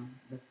Ham,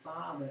 the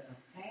father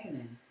of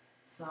Canaan,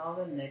 saw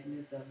the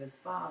nakedness of his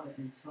father,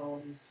 and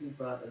told his two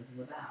brothers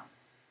without.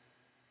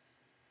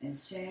 And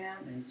Shem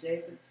and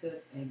Japheth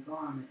took a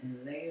garment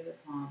and laid it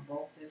upon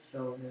both their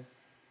shoulders,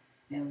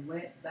 and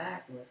went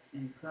backwards,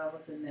 and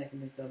covered the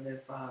nakedness of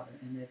their father,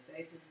 and their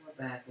faces were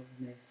backwards,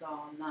 and they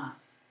saw not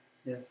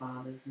their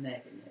father's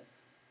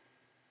nakedness.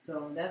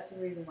 So that's the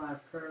reason why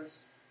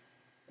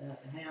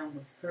Ham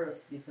was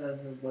cursed, because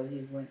of what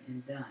he went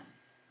and done.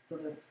 So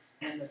the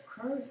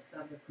curse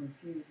of the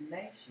confused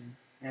nation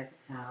at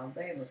the Tower of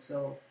Babel.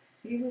 So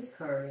he was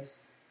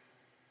cursed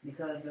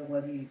because of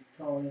what he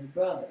told his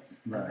brothers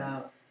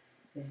about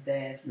his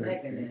dad's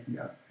nakedness.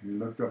 Yeah, he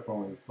looked up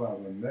on his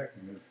father's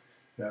nakedness.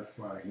 That's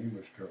why he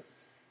was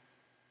cursed.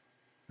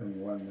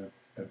 And when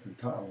at the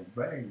Tower of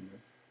Babel,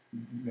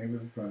 they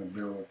was going to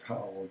build a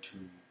tower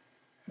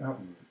to help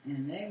them.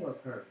 And they were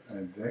cursed.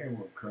 And they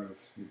were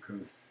cursed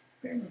because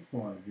they was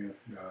going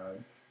against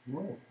God's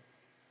rule.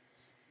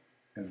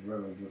 As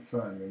well as the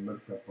son that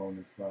looked up on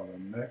his father's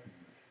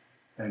nakedness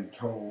and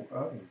told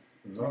others.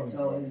 And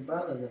told his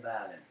brothers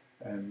about it.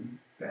 And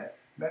that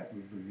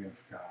was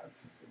against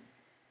God's rule.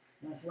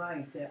 That's right.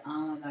 He said,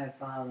 honor thy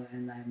father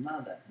and thy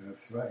mother.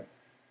 That's right.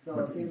 So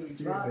but if he was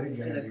drunk,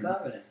 he should have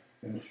covered him.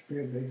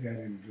 Instead, they got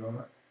him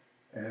drunk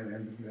and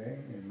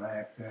everything, and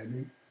laughed at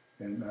him,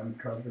 and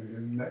uncovered his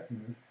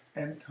nakedness,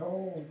 and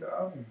told the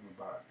others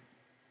about it.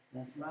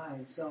 That's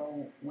right.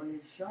 So what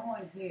it's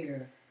showing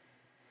here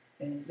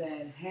is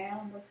that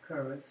Ham was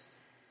cursed,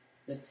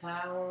 the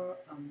Tower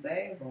of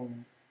Babel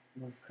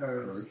was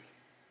cursed.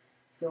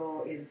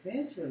 So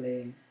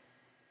eventually,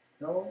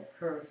 those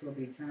curses will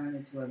be turned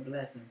into a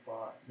blessing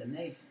for the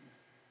nations.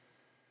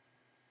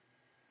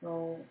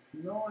 So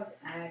Noah's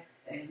act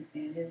in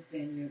his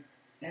vineyard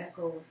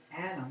echoes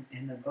Adam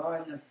and the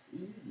Garden of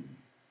Eden.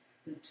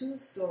 The two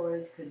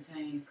stories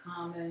contain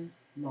common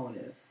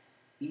motives.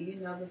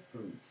 Eating of the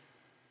fruit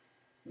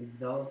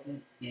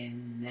resulted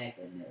in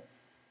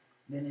nakedness.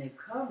 Then a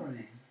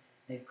covering,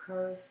 a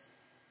curse,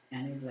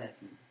 and a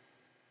blessing.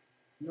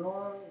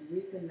 Noah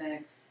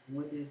reconnects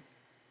with his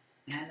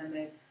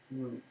animate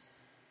roots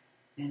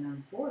and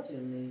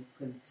unfortunately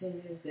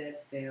continues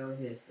that failed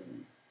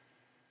history.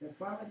 The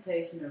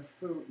fermentation of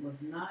fruit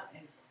was not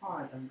a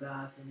part of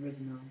God's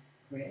original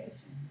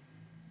creation.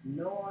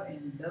 Noah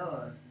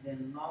indulged,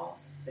 then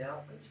lost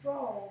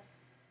self-control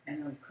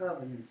and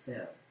uncovered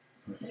himself.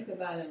 Think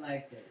about it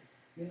like this.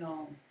 You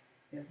know,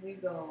 if we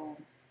go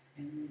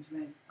and we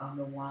drink of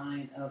the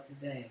wine of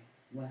today,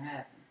 what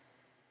happens?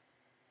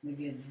 We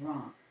get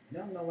drunk. We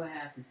don't know what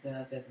happens to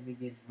us after we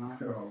get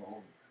drunk.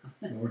 Oh,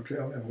 don't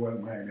tell them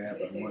what might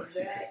happen.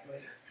 Exactly.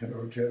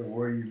 Don't tell them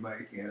where you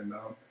might end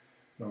up.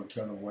 Don't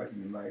tell them what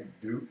you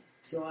might do.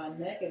 So our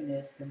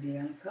nakedness can be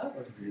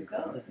uncovered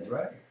because of it.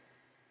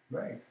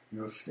 Right.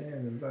 Your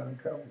sin is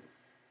uncovered.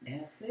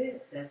 That's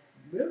it. That's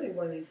really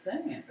what he's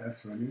saying.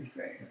 That's what he's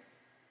saying.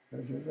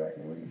 That's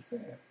exactly what he's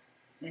saying.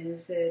 And he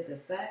said the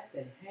fact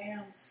that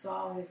Ham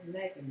saw his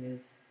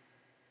nakedness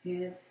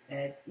hints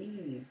at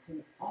Eve,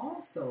 who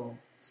also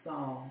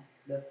saw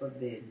the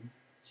forbidden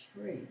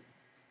tree.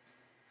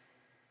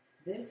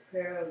 This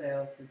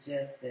parallel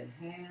suggests that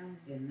Ham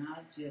did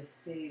not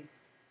just see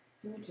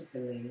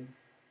furtively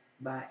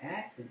by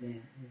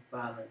accident his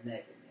father's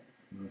nakedness.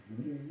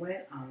 Mm-hmm. He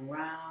went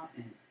around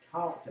and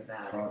talked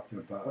about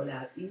it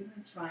without even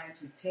trying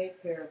to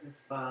take care of his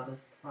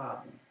father's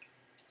problem.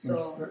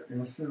 So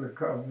instead of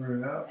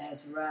covering up,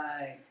 that's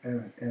right,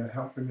 and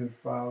helping his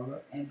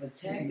father and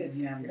protecting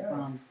him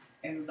from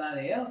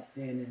everybody else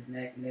seeing his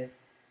nakedness,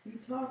 he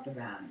talked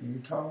about it. He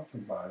talked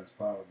about his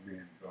father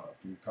being drunk.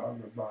 He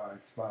talked about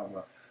his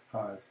father,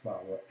 how his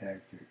father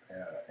acted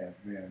as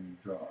being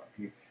drunk.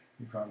 He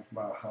talked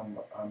about how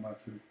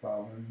much his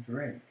father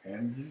drank,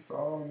 and just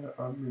all the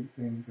ugly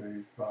things that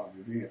his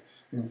father did.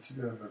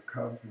 Instead of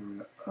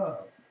covering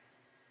up,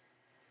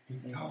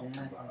 he talked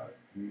about it.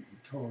 He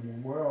told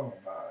the world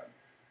about it.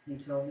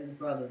 He told his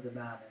brothers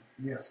about it.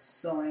 Yes.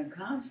 So in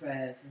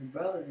contrast, his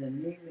brothers'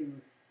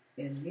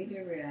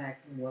 immediate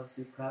reaction was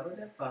to cover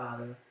their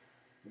father,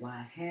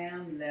 while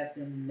Ham left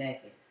him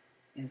naked,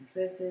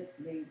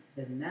 implicitly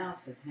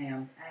denounces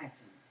Ham's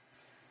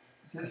actions.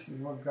 This is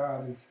what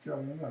God is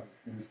telling us.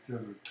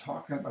 Instead of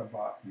talking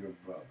about your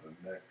brother's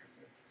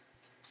nakedness,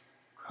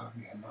 cover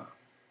him up.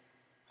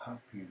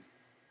 Help him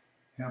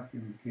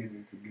get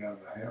it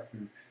together. Help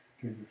him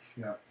get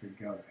himself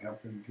together.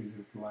 Help him get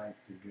his life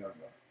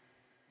together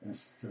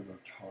instead of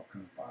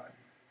talking about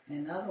it.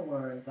 In other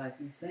words, like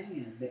you're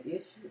saying, the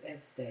issue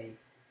at stake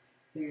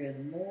here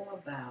is more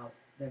about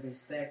the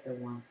respect of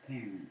one's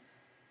parents.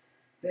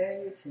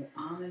 Failure to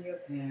honor your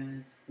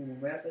parents who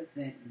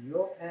represent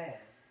your past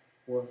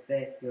will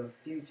affect your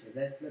future.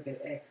 Let's look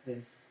at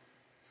Exodus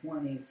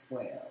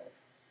 20:12.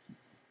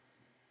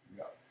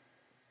 Yeah.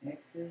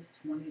 Exodus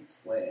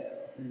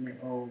 20:12 in the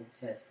Old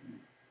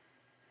Testament.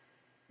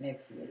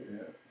 Exodus.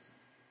 Yeah.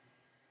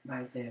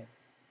 Right there.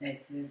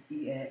 Exodus,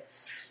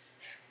 EX.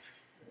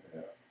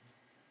 Yeah.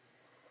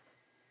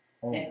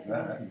 Oh,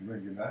 Exodus. God,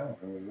 bring it down.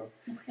 It was up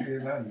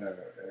here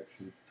under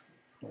Exodus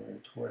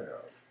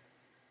 20:12.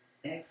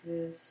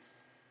 Exodus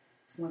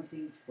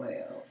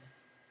 20:12.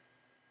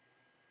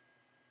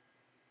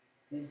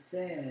 It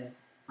says,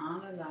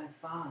 honor thy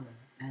father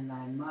and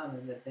thy mother,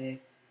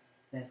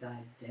 that thy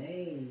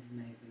days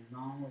may be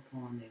long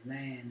upon the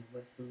land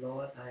which the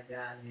Lord thy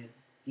God hath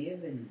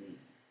given thee.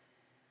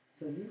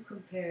 So you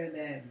compare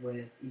that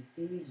with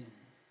Ephesians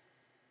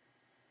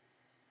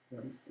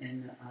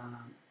in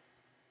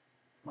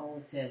the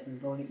Old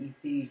Testament. Go to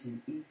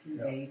Ephesians,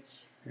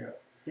 EPH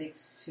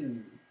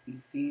 6:2.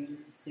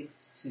 Ephesians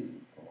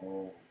 6:2.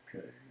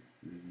 Okay,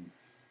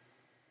 please.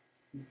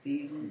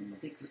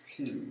 Ephesians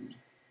 6:2.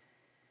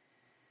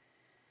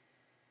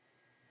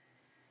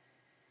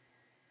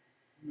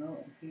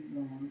 No, keep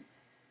going.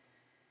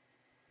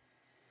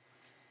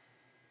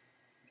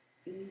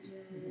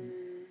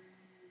 Ephesians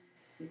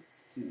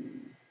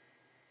 6:2.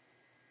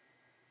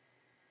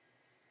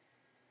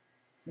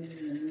 This is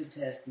the New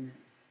Testament.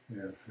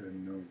 Yes, the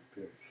New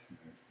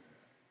Testament.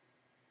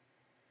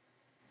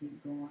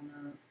 Keep going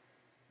up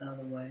the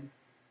other way.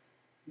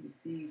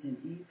 Ephesians,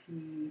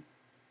 EP.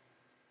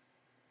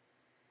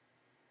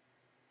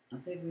 I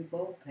think we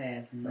both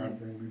passed. I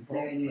think we both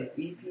there it is, passed.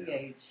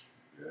 EPH.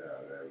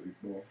 Yeah, there we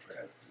both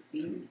passed it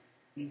too.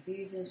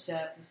 Ephesians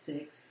chapter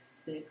 6.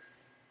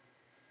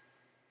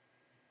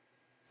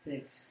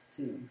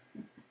 6:2.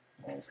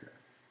 Okay.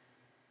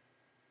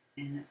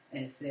 And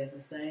it says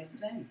the same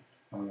thing.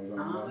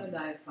 Honor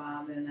Thy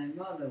father and thy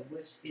mother,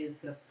 which is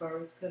the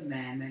first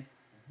commandment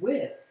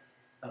with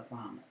a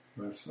promise.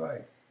 That's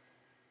right.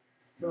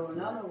 So That's in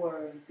right. other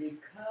words,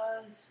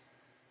 because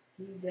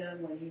he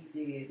done what he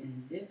did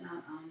and did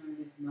not honor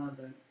his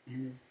mother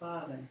and his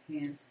father,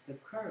 hence the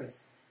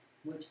curse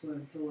which will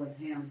influence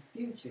Ham's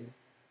future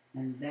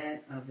and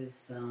that of his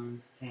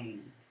sons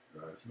Canaan.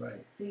 That's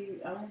right. See,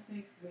 I don't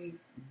think we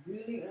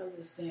really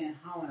understand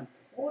how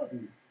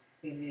important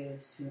it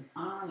is to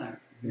honor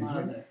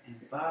mother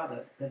and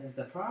father, because there's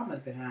a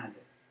promise behind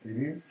it. He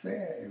didn't say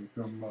it in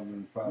from mother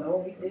and father.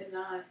 No, he did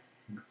not.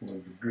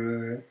 Was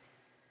good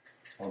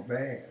or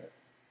bad.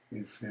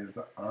 It says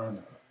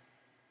honor.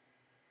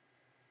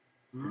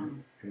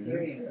 It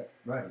didn't say,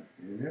 right.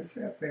 It didn't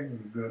say if they was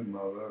a good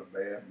mother, a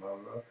bad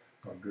mother,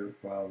 a good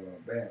father, or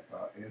a bad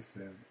father. It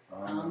says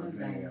honor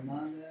thy them.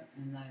 mother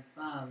and thy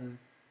father,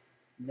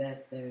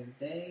 that their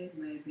days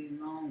may be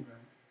longer,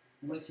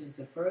 which is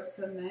the first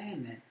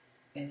commandment,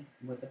 and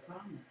with a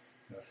promise.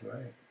 That's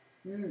right.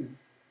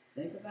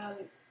 Think about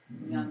it,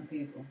 young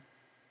people.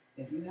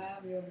 If you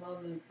have your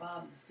mother and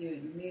father still,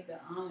 you need to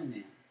honor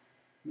them.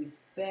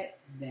 Respect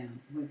them,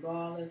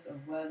 regardless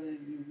of whether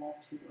you want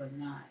to or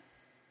not.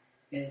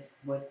 It's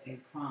with a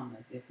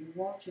promise. If you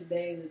want your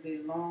days to be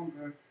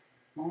longer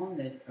on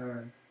this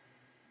earth,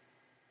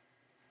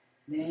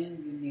 then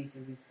you need to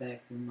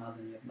respect your mother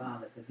and your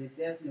father, because it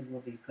definitely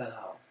will be cut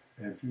off.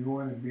 If you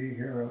want to be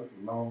here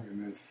longer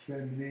than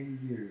 70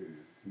 years,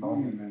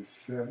 longer than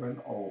 70,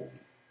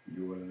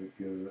 you want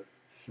to get a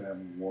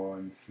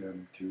 71,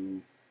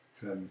 72,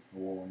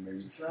 74,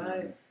 maybe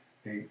 78,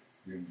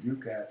 then you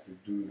got to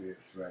do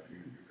this right here.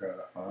 You got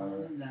to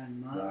honor thy thy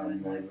mother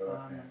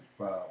mother and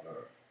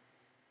father.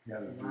 You got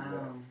to do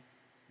that.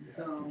 You have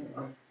So, to do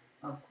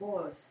that. of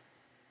course,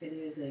 it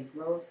is a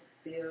gross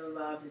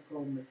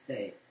theological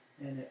mistake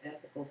and an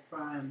ethical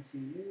crime to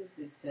use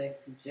this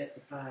text to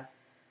justify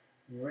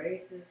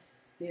racist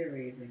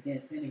theories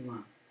against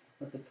anyone.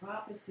 But the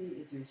prophecy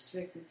is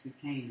restricted to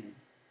Canaan,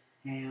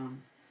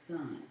 Ham's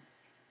son.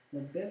 The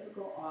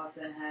biblical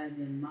author has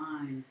in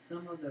mind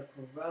some of the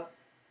corrupt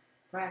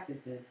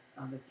practices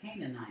of the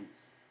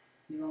Canaanites.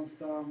 We're going to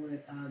start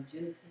with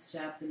Genesis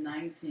chapter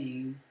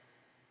 19,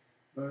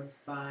 verse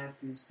 5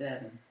 through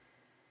 7.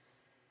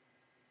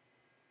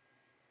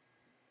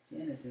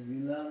 Genesis, we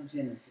love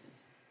Genesis.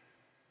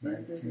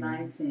 Genesis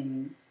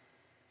 19,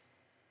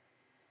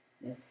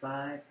 that's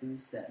 5 through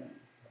 7.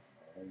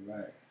 All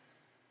right.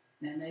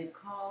 And they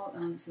called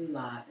unto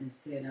Lot and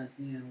said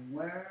unto him,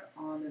 Where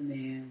are the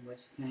men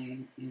which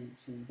came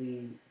into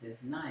thee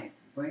this night?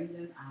 Bring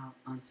them out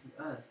unto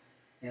us,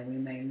 that we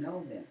may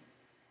know them.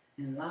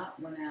 And Lot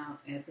went out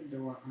at the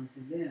door unto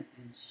them,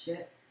 and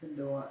shut the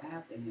door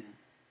after him,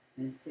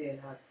 and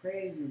said, I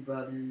pray you,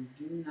 brethren,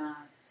 do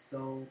not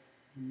so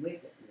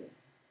wickedly.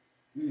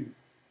 And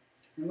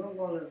we'll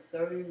go to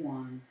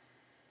 31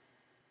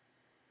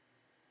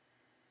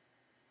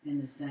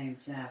 in the same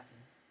chapter.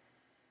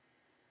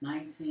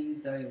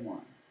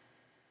 19:31.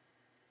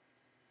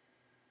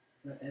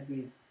 So it'd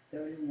be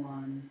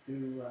 31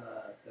 through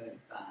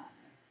 35.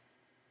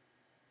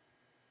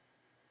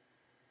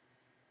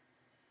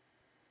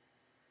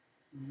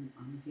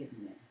 I'm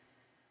getting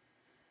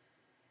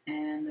there.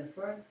 And the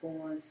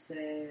firstborn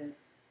said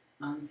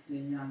unto the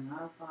young,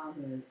 Our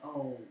father is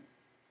old.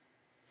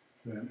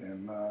 Said,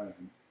 and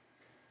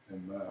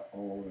my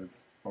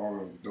oldest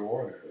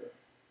daughter.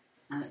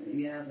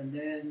 And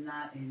there is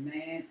not a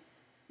man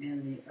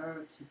in the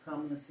earth to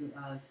come unto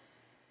us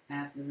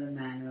after the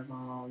manner of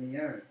all the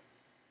earth.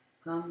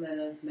 Come, let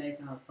us make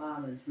our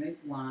father drink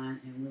wine,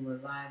 and we will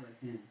lie with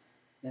him,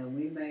 that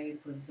we may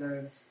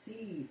preserve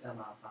seed of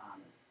our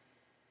father.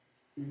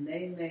 And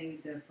they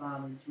made their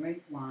father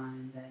drink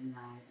wine that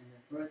night, and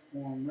the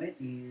firstborn went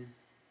in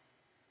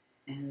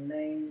and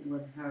lay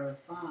with her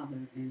father,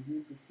 and he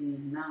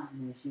perceived not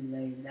when she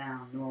lay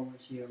down, nor when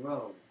she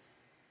arose.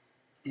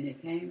 And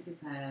it came to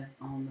pass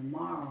on the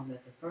morrow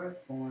that the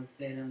firstborn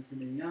said unto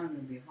the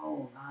younger,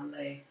 Behold, I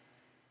lay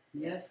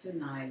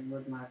yesternight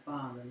with my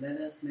father. Let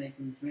us make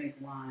him drink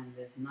wine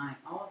this night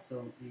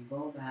also, and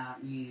go thou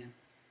in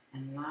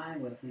and lie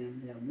with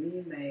him, that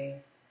we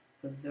may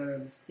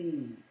preserve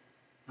seed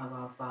of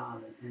our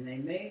father. And they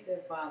made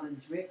their father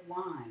drink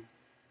wine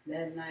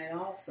that night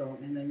also,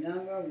 and the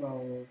younger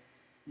arose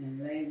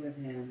and lay with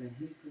him, and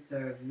he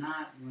preserved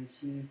not when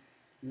she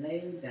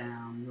lay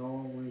down, nor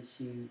when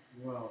she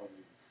rose.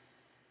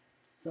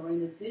 So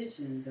in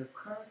addition, the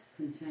curse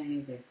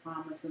contains a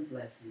promise of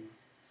blessings,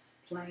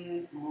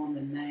 playing on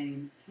the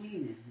name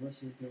Canaan,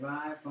 which is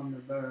derived from the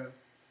verb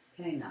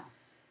Cana,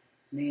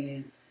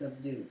 meaning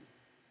subdue.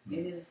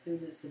 It is through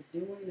the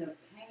subduing of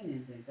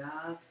Canaan that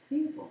God's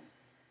people,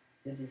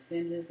 the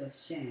descendants of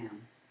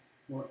Shem,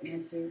 will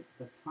enter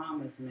the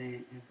promised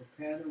land and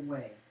prepare the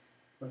way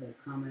for the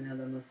coming of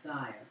the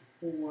Messiah,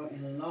 who will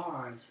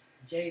enlarge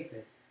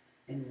Japheth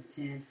in the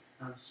tents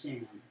of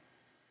Shem.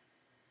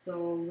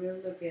 So we'll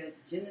look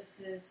at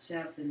Genesis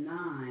chapter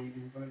 9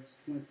 and verse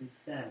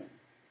 27.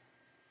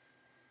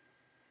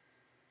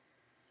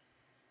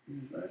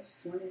 In verse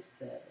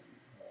 27.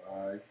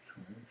 All right,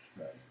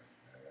 27.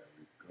 There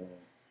we go.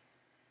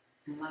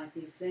 And like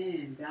he's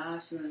saying,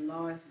 God shall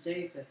enlarge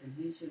Japheth, and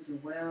he shall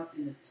dwell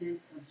in the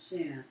tents of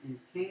Shem, and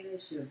Canaan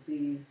shall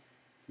be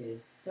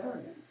his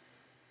servants.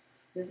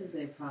 This is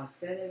a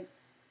prophetic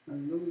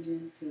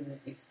allusion to the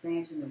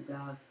expansion of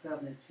God's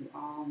covenant to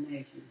all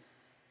nations,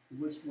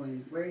 which will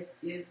embrace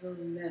Israel's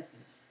message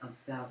of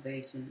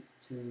salvation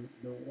to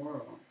the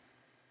world.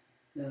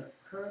 The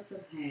curse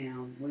of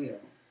Ham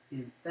will,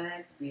 in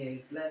fact, be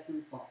a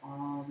blessing for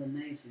all the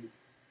nations,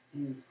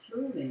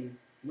 including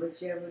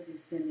whichever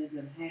descendants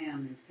of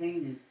Ham and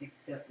Canaan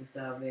accept the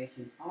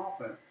salvation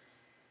offered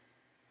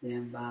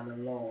them by the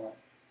Lord.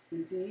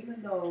 And see,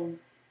 even though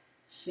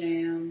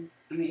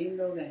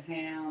the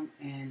Ham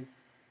and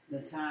the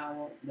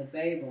Tower, the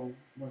Babel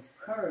was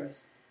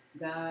cursed,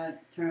 God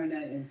turned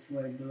that into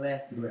a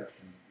blessing.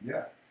 Blessing,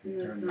 yeah.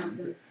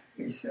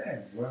 He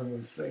said, what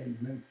was Satan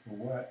meant for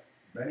what?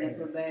 Bad. Meant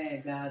for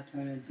bad, God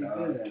turned it into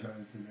God good.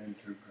 turns it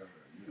into good.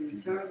 Yes,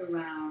 He turned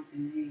around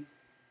and he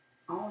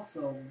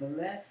also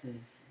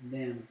blesses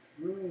them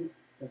through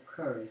the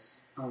curse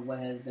of what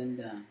has been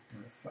done.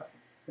 That's right.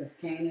 Because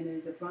Canaan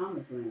is the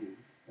promised land.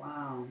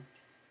 Wow.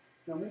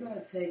 Now we're going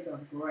to take a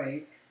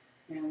break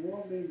and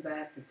we'll be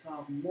back to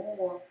talk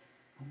more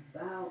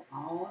about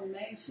all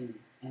nations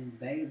and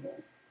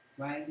Babel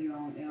right here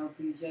on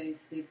LPJ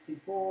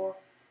 64,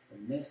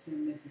 the Mr.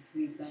 and Mrs.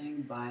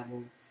 Sweetbang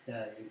Bible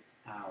Study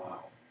Hour.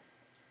 Wow.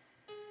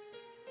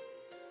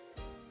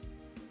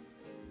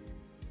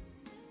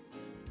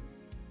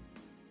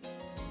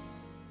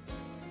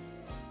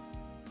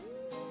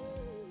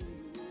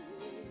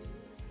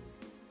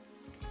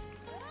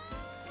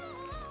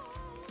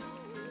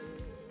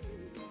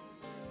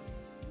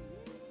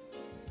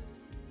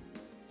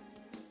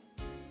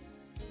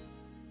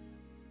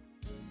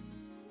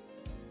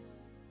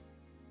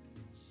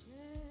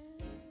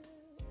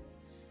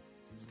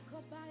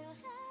 Caught by your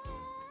hand,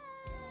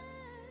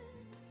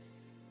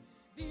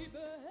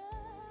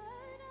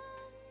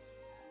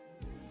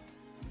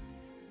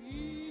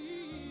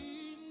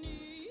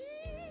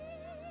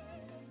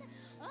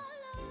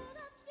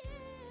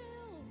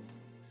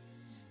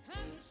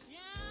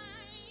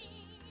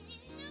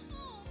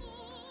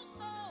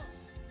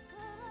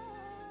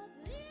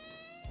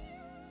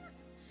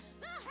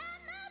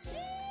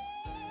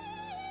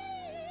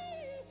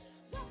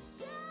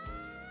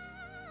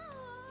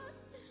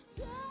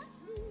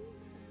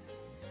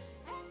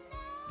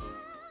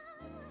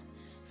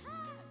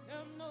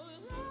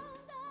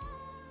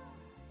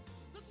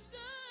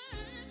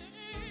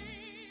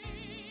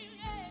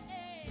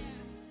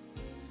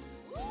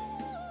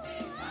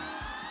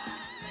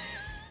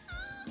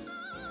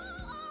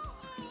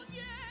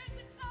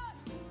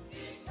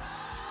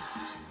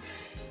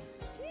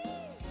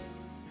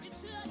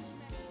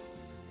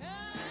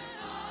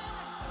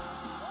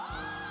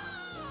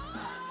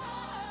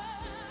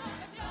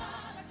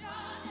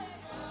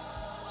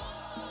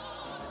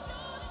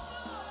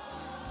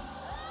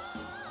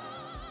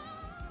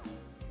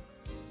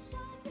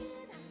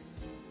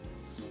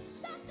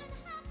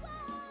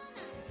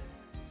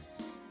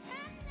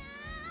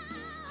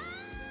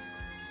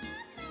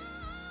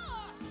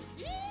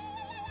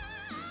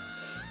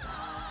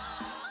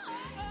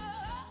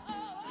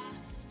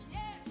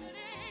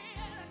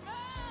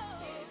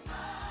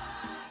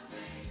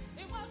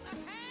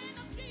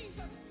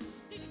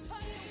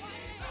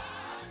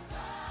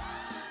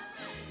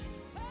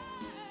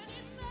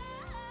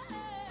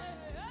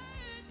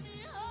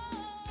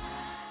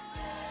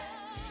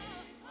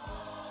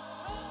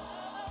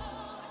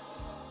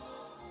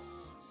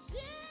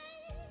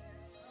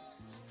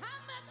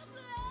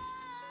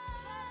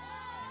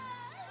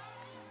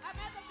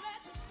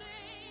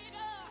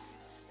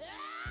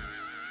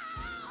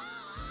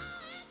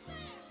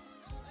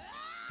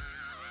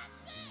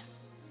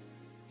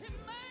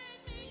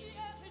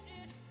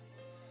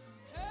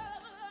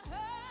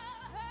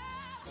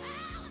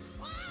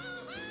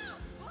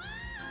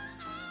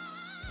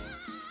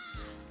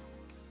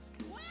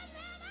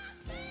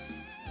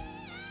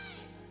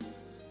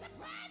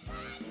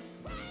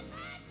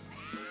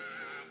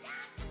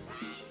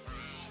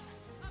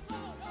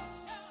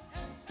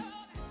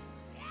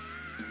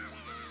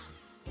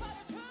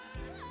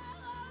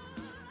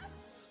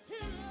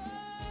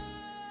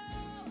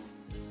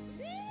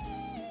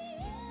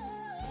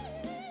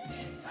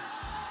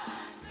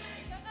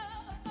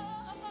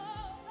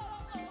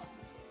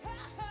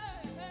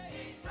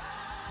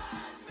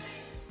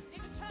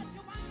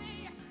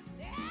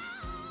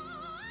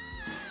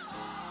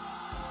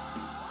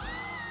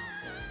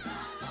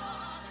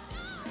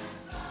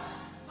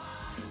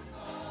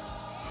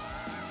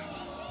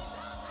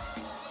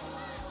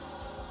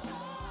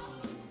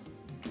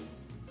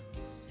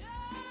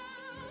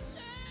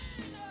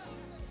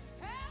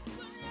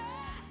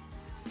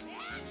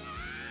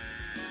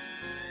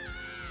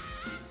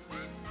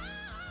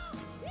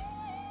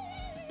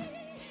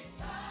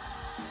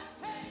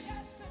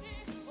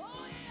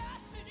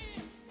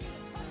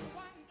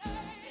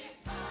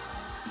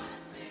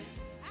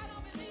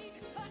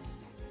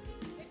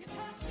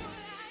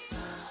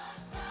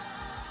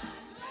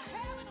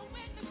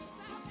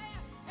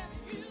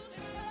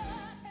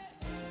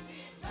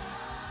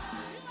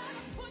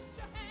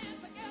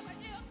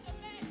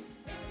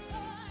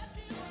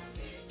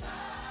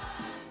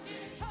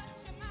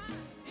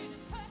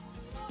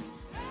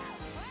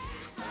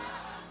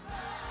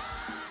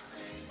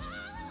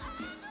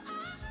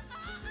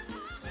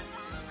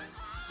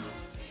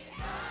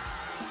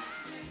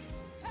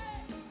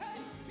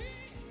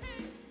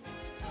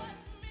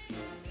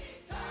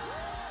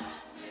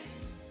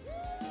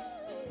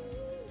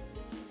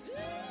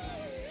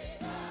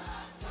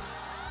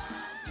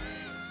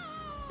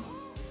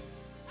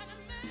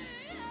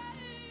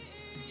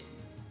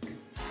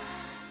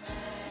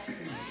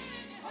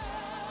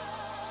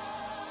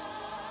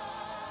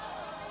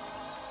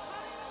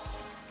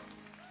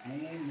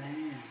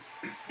 Amen.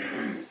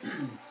 Amen,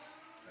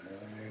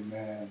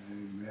 amen,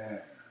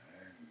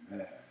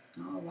 amen.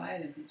 All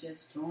right, if you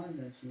just joined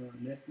us, you're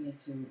listening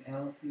to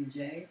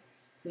LPJ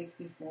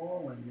 64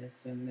 with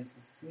Mr. and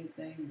Mrs. Sweet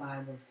Thing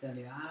Bible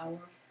Study Hour.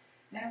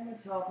 And we're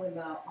talking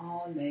about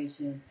all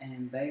nations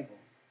and Babel.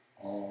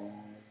 All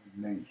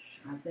nations.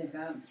 I think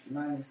I'm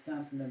learning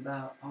something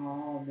about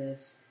all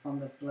this from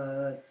the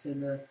flood to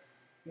the,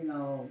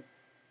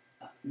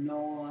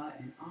 Noah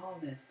and all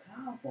this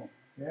powerful.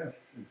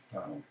 Yes, it's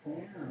powerful.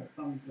 Yeah, Yes.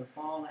 from the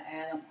fall of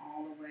Adam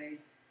all the way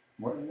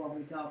to what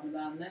we're talking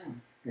about now.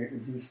 It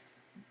just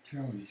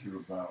tells you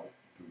about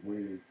the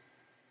way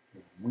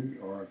that we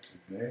are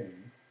today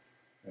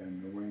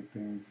and the way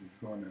things is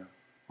going to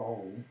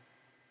hold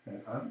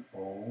and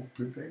unfold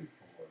today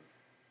for us.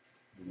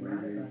 The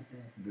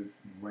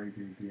way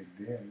they did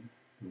then,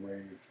 the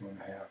way it's going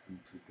to happen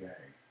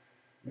today.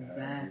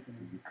 Exactly.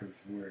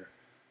 Because we're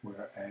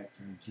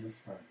acting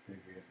just like they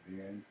did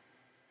then,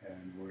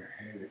 and we're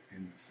headed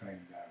in the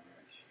same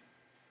direction.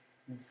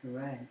 That's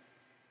correct.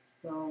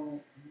 So,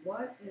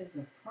 what is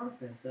the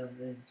purpose of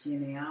the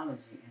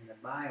genealogy in the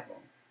Bible?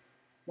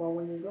 Well,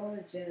 when you go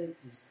to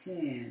Genesis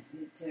 10,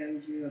 it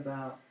tells you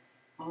about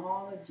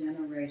all the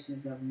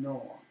generations of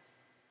Noah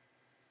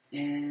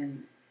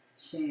and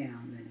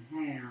Shem and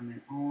Ham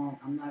and on.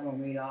 I'm not going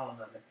to read all of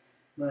it,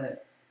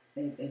 but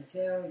it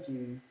tells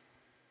you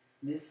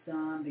this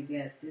son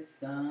begat this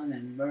son,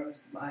 and verse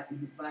by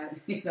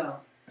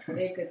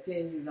it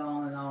continues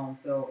on and on.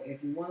 So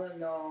if you want to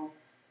know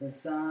the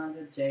sons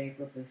of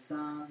Jacob, the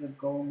sons of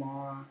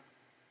Gomer,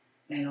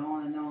 and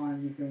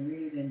on, you can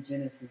read it in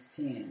Genesis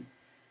 10.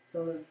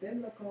 So the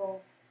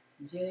biblical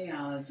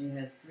genealogy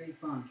has three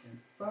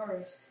functions.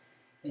 First,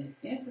 it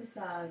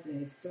emphasizes the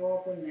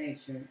historical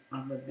nature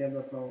of the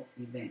biblical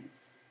events,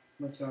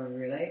 which are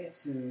related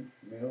to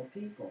real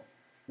people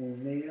who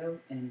lived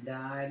and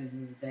died and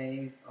whose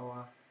days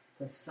are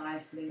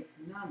precisely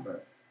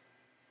numbered.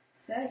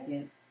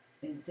 Second,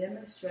 it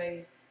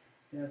demonstrates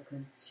the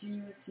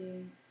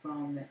continuity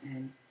from the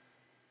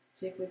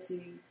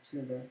antiquity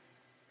to the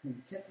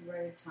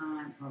contemporary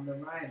time of the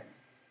writer,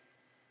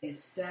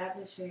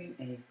 establishing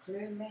a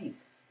clear link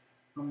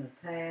from the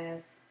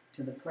past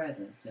to the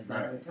present, just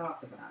like we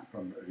talked about.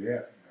 From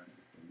the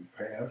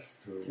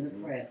past to the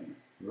present.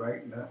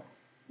 Right now.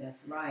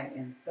 That's right.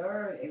 And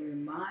third, it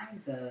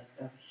reminds us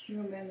of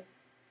human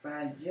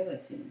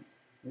fragility,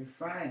 we're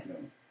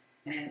fragile,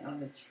 and of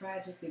the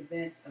tragic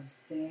events of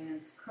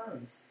sin's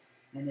curse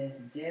and its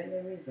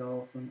deadly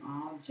results on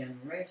all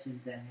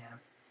generations that have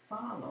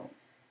followed.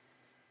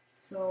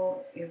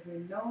 So if we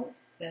note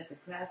that the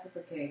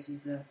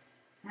classifications of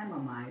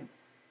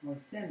Hamites or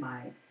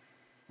Semites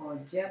or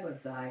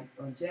Jebusites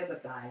or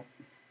Jebusites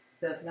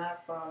does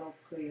not follow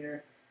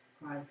clear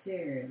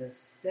criteria, the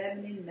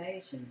 70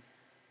 nations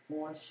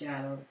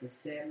foreshadow the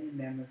 70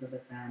 members of the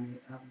family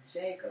of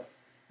Jacob.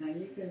 Now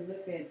you can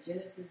look at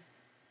Genesis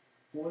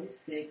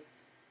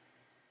 46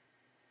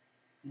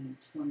 and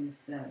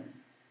 27.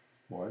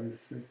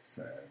 46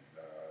 and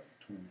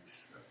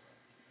 27.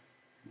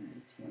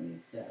 And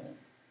 27.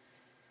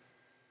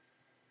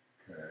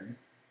 Okay.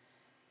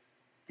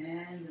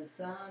 And the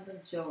sons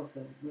of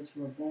Joseph, which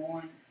were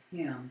born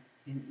him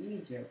in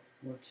Egypt,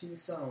 were 2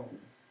 souls.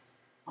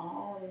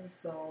 All of the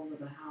souls of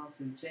the house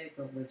of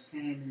Jacob, which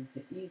came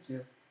into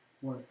Egypt,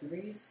 were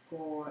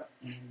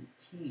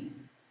 70.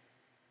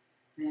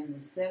 And the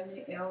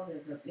 70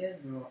 elders of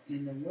Israel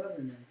in the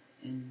wilderness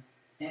in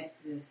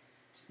Exodus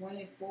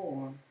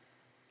 24,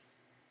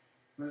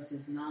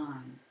 verses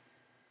 9.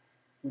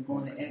 We're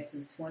going to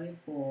Exodus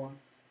 24.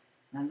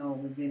 I know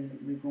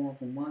we're going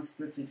from one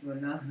scripture to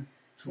another.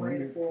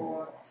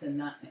 24 and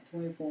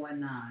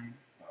 9.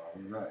 All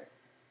right.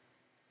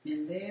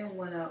 And then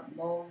went up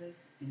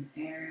Moses and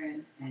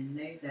Aaron and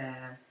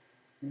Nadab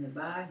and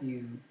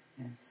Abihu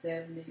and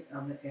 70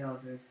 of the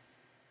elders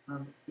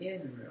of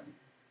Israel.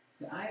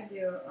 The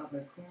idea of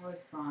a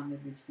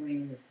correspondence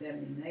between the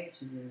 70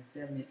 nations and the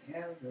 70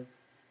 elders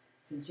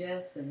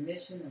suggests the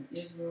mission of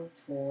Israel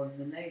towards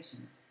the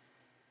nations.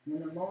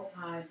 When the Most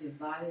High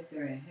divided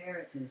their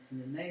inheritance to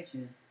the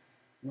nations,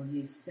 when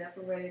he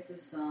separated the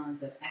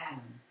sons of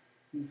Adam,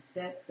 he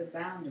set the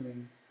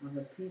boundaries of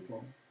the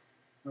people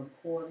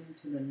according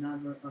to the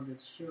number of the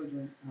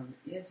children of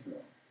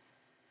Israel.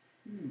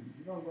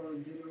 We're going to go to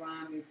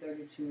Deuteronomy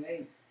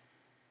 32:8.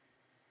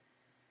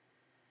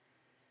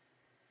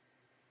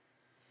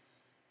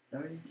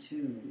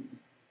 32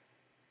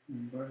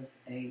 and verse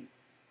 8.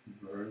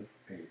 Verse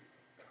 8.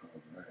 All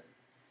right.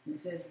 It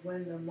says,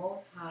 when the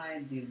Most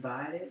High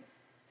divided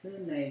to the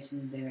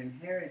nations their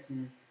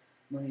inheritance,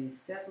 when he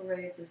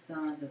separated the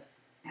sons of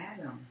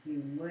Adam,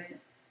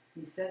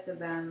 he set the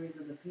boundaries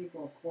of the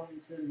people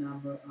according to the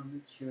number of the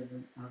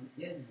children of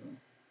Israel.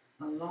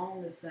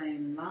 Along the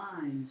same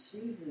line,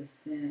 Jesus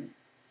sent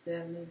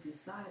 70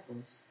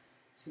 disciples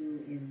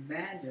to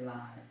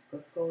evangelize.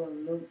 Let's go to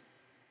Luke.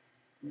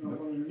 We're going to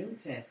go to the New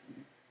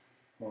Testament.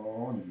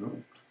 Oh,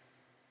 Luke.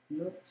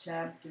 Luke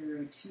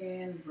chapter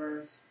 10,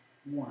 verse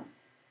 1.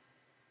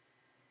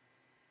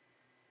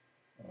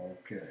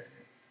 Okay.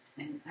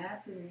 And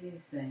after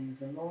these things,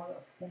 the Lord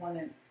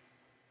appointed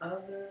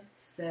other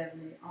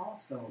 70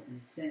 also,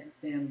 and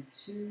sent them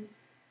 2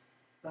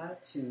 by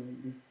 2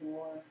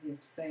 before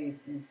his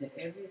face into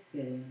every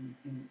city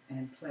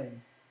and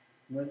place,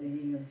 whither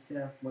he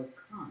himself would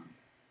come.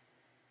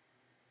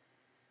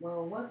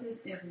 Well, what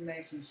this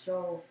information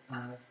shows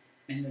us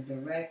in the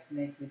direct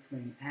link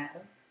between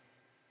Adam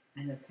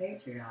and the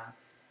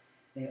patriarchs,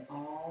 they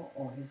all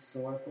are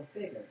historical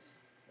figures.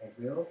 They're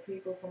real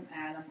people from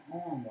Adam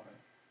onward.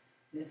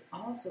 This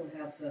also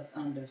helps us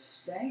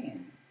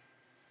understand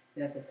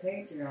that the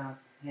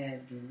patriarchs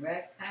had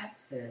direct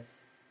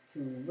access to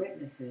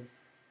witnesses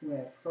who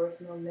had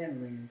personal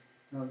memories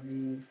of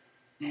the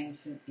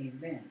ancient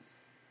events.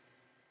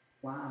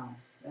 Wow,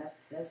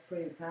 that's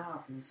pretty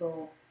powerful.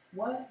 So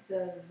what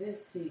does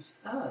this teach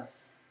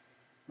us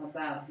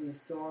about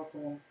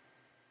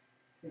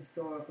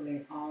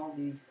historically all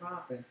these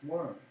prophets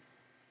were?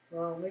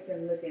 Well, we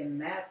can look at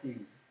Matthew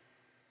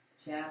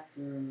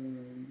chapter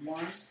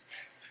 1,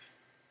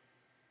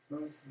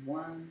 verse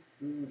 1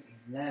 through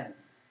 11.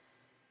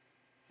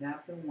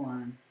 Chapter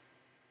 1,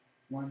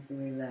 1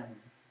 through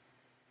 11.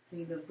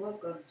 See, the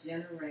book of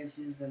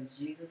generations of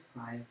Jesus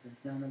Christ, the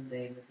son of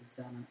David, the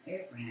son of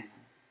Abraham.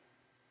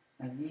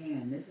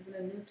 Again, this is in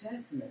the New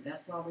Testament.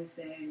 That's why we're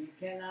saying you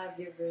cannot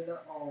get rid of the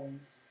old.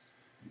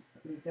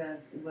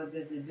 Because what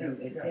does it do?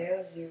 It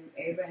tells you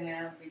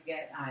Abraham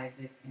begat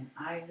Isaac, and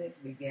Isaac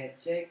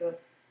begat Jacob.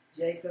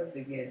 Jacob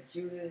begat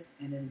Judas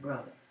and his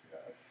brothers.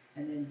 Yes.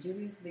 And then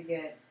Judas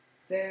begat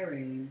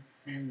Phares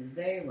and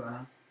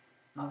Zerah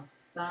of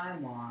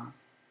Thamar,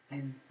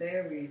 and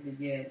Phares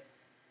begat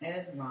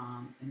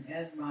Ezram, and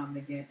Ezram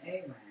begat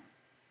Aram.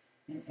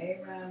 And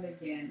Aram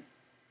begat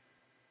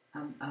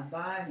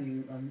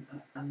Abihu,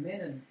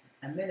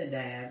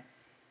 Aminadab,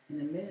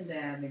 and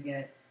Aminadab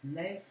begat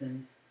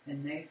Nason,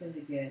 and Nason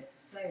begat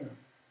Salmon.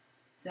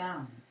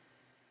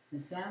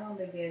 And Salmon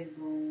begat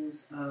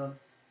Booz of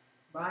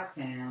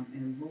Racham,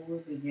 and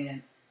Booz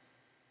begat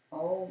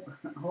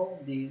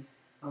Obdi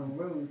of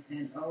Ruth,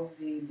 and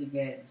Obdi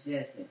begat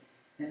Jesse.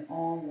 And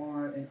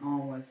onward and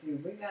onward. See,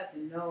 we got to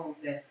know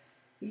that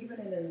even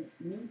in the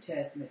New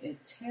Testament,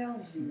 it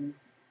tells you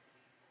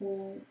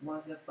who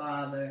was the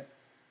father,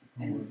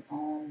 and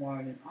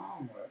onward and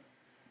onward.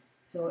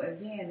 So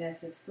again,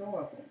 that's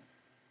historical.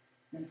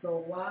 And so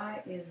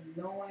why is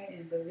knowing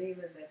and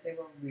believing that they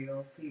were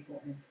real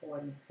people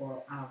important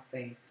for our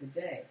faith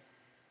today?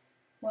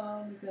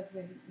 Well, because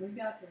we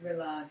got to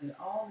realize that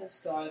all this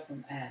started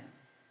from Adam,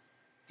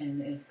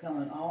 and it's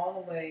coming all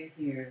the way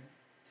here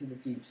to the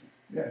future.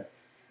 Yes,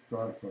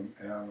 started from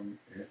Adam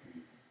and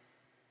Eve.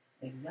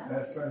 Exactly.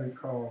 That's why they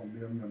call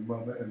them the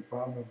mother and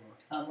father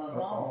of us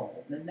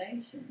all, the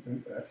nation.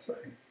 And that's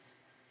right.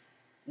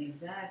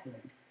 Exactly.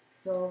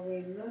 So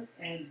we look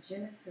at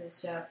Genesis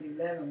chapter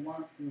 11,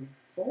 1 through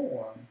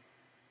 4.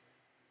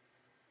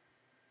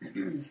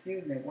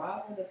 Excuse me.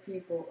 Why were the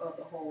people of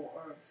the whole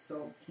earth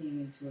so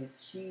keen to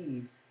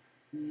achieve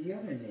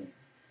unity?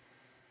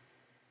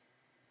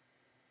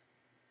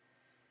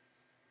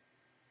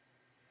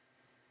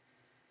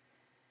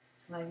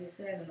 Like you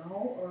said, the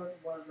whole earth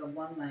was of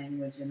one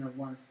language and of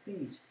one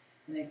speech.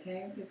 And it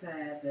came to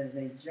pass as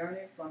they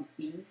journeyed from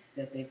east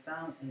that they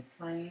found a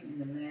plain in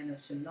the land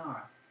of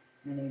Shinar,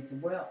 and they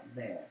dwelt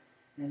there.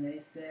 And they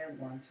said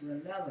one to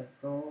another,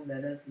 Go,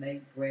 let us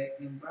make brick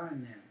and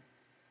burn them.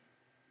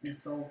 And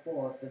so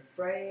forth. The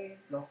phrase,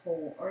 the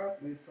whole earth,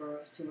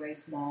 refers to a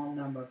small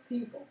number of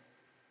people,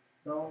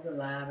 those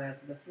alive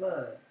after the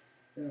flood.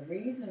 The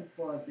reason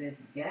for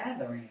this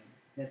gathering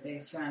that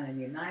they're trying to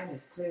unite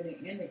is clearly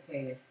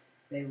indicated.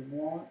 They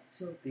want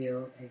to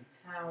build a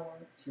tower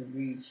to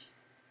reach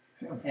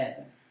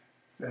heaven.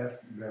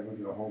 That was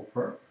the whole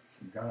purpose.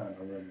 God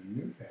already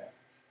knew that.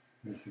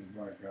 This is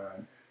why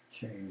God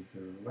changed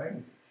their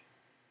language.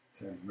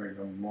 He said, bring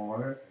them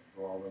water,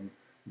 they brought them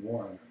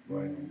water.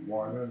 Bring them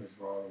water, they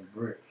brought them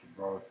bricks.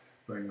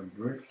 Bring them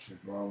bricks, they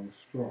brought them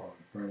straw.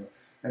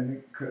 And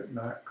they could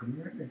not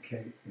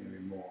communicate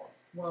anymore.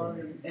 Well,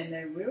 and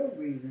the real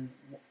reason,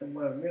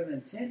 real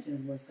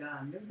intention was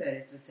God knew that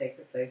it's to take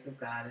the place of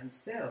God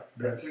himself,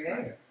 the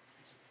Creator.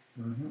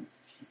 Right. Mm-hmm.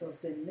 So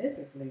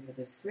significantly, the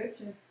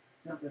description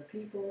of the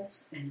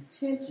people's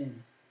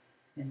intention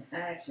and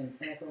action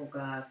echo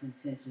God's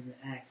intentions and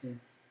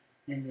actions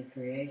in the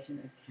creation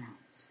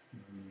accounts.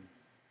 Mm-hmm.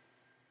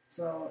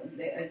 So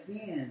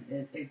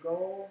it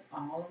goes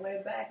all the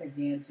way back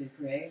again to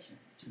creation.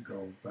 To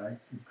go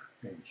back to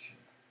creation.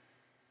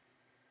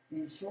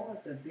 In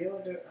short, the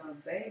builder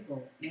of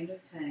Babel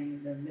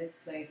entertained the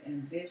misplaced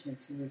ambition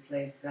to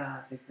replace God,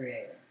 the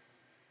Creator.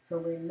 So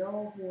we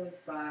know who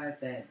inspired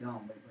that,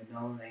 don't we? We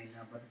know it ain't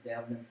nothing but the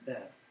devil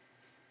himself.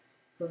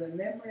 So the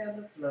memory of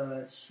the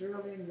flood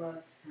surely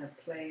must have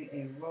played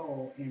a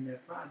role in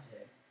their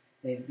project.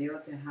 They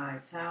built a high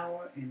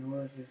tower in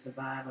order to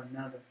survive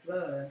another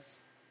flood,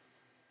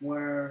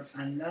 were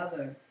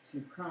another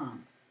to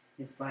come,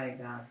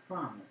 despite God's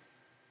promise.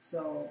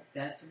 So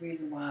that's the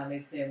reason why they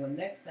said, well,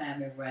 next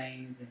time it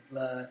rains and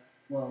flood,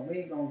 Well,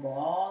 we're going to go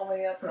all the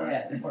way up to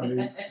heaven. Well,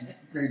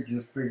 they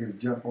just figured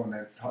jump on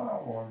that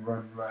tower and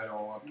run right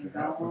on up to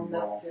heaven. On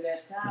up to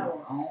that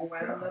tower, on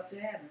right on up to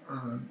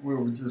heaven. We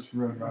would just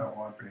run right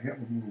on up to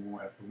heaven. We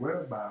won't have to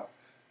worry about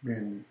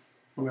being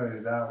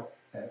flooded out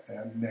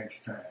at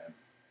next time.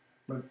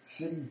 But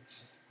see,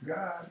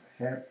 God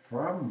had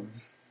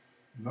promised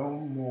no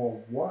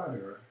more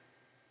water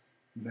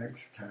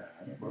next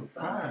time, but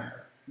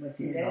fire. But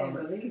see, they didn't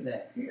believe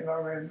that. He had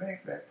already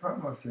made that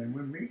promise and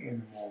we need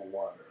any more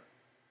water.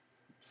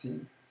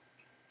 See?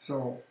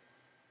 So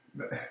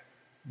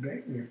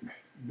they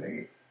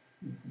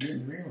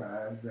didn't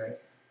realize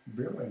that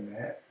building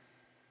that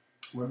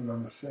wasn't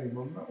going to save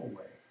them no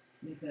way.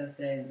 Because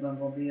there's going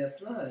to be a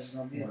flood. It's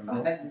going to be a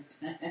fire.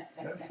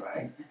 That's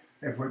right.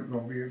 It wasn't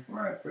going to be a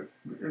flood, but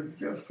it's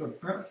just a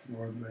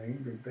principle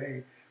thing that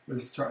they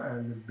was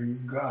trying to be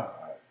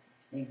God.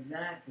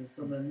 Exactly.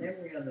 So the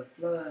memory of the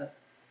flood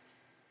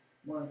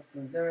was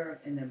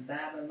preserved in the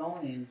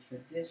Babylonian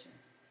tradition.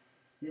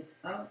 This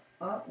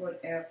upward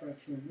effort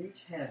to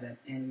reach heaven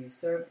and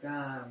usurp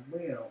God's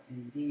will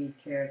indeed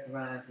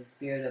characterize the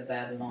spirit of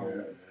Babylon.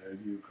 There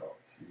you go.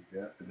 See,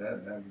 that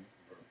was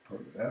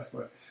perfect. That's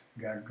what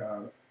got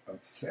God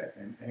upset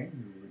and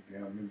angry with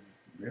them, is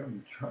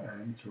them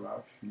trying to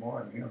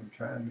outsmart him,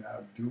 trying to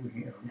outdo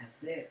him.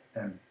 That's it.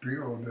 And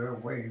build their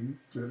way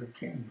to the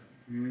kingdom.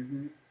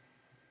 Mm-hmm.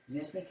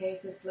 Just in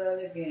case it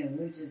flood again,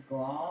 we just go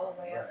all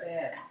the way up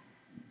there.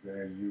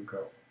 There you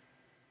go.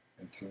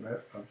 And so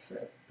that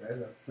upset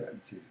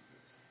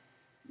Jesus.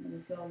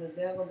 And so the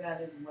devil got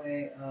his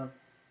way of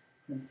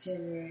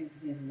continuing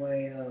his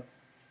way of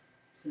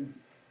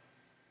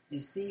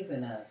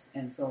deceiving us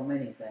in so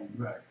many things.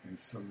 Right, in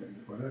so many.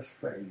 Well, that's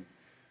Satan's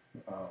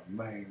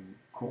main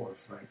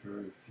course right there,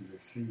 is to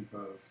deceive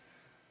us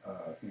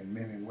in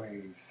many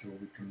ways so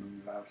we can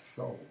lose our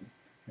soul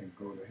and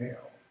go to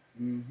hell.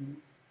 Mm-hmm.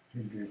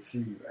 He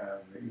deceived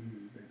Adam and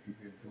Eve, and he's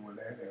been doing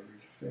that ever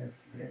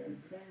since then,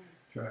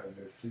 trying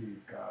to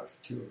deceive God's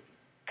children.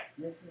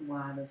 This is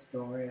why the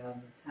story of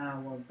the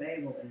Tower of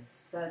Babel is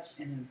such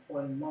an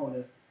important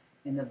motive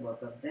in the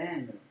book of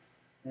Daniel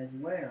as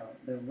well.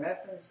 The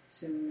reference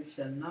to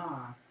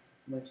Shinar,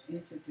 which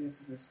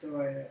introduces the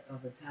story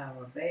of the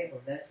Tower of Babel,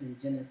 that's in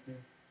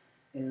Genesis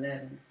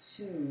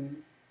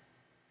 11:2.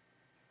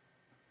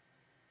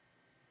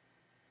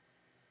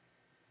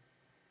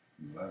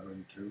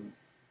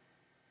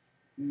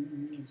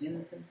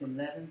 Genesis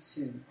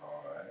 11:2.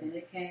 All right. And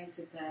it came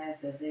to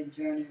pass as they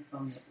journeyed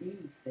from the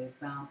east, they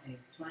found a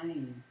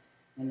plain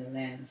in the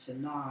land of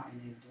Shinar,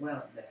 and they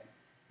dwelt there.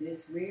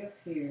 This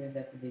reappears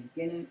at the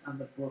beginning of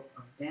the book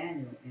of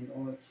Daniel in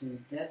order to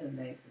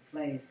designate the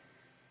place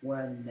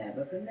where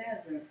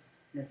Nebuchadnezzar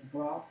has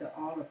brought the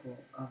article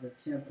of the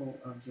temple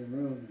of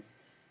Jerusalem.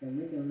 And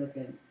we can look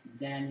at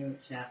Daniel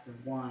chapter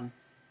 1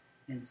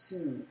 and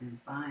 2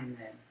 and find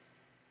that.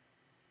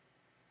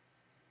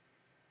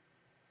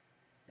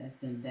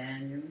 That's in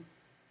Daniel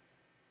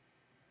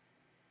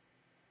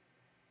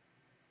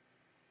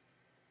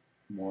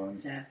 1.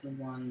 Chapter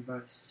 1,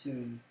 verse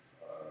 2.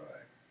 All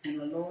right. And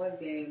the Lord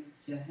gave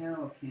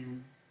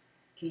Jehoiakim,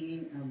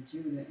 king of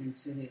Judah,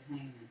 into his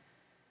hand,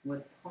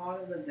 with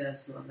part of the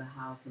vessel of the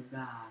house of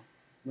God,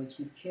 which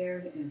he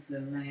carried into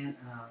the land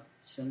of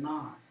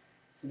Shinar,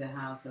 to the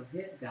house of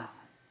his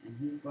God. And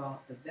he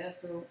brought the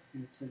vessel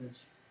into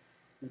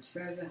the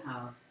treasure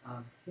house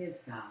of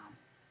his God.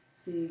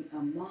 See,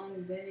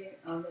 among many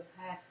other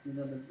passages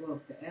of the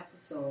book, the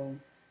episode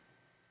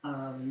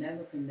of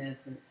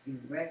Nebuchadnezzar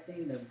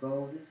erecting the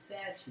golden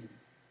statue,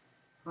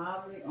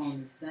 probably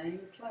on the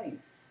same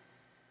place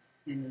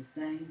in the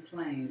same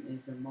plane,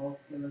 is the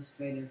most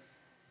illustrative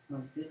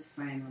of this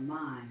frame of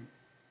mind.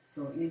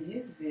 So in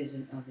his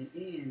vision of the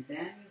end,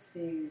 Daniel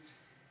sees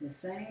the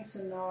same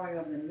scenario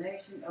of the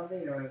nation of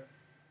the earth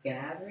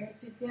gathering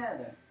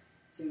together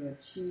to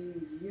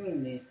achieve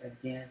unity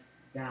against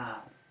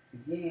God.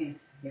 Again,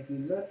 if you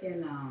look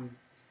in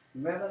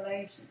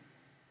Revelation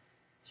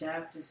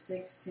chapter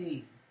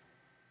 16,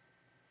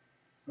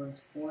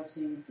 verse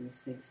 14 through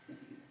 16.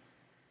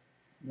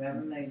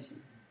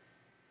 Revelation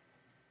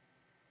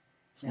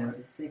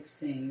chapter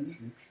 16.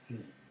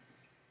 16.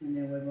 And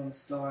then we're going to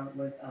start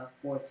with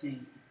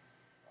 14.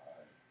 All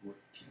right,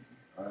 14.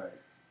 All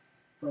right.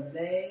 For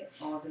they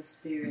are the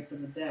spirits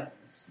of the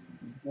devils,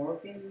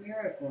 working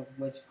miracles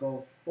which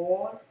go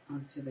forth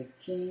unto the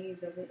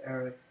kings of the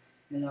earth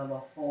and of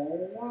the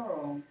whole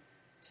world,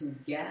 to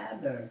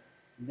gather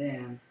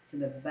them to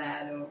the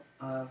battle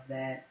of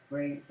that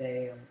great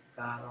day of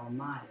God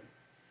Almighty.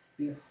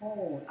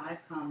 Behold, I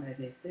come as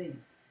a thief.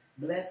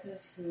 Blessed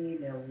is he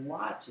that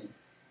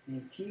watches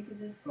and keepeth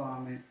his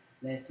garment,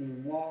 lest he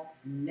walk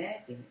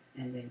naked,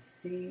 and they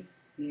see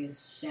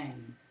his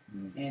shame.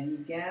 And he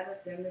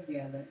gathered them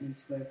together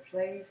into a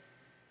place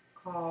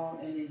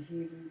called in the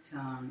Hebrew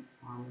tongue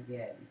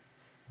Armageddon.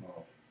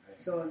 Oh,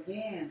 so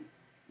again,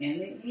 in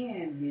the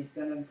end, he's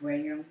going to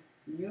bring them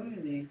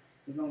unity.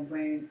 He's going to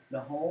bring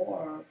the whole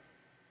earth,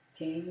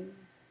 kings,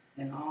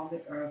 and all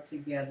the earth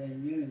together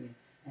in unity.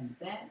 And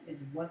that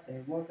is what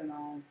they're working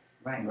on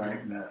right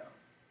now.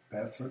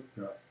 That's what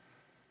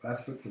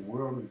the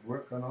world is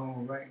working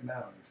on right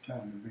now. It's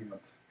trying to be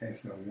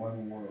it's a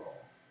one world.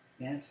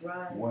 That's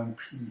right. One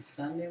peace.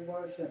 Sunday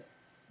worship.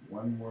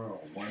 One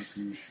world, one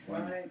peace,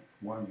 Right.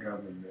 one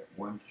government,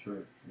 one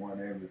church, one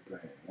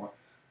everything.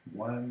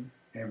 One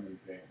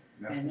everything.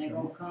 That's And they're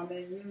what going to come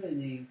in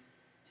unity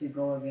to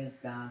go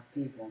against God's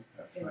people.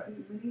 That's And right.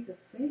 we need to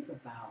think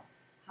about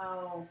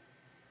how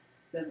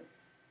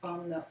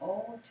from the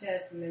Old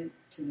Testament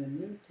to the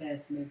New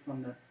Testament,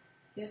 from the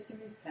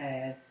history's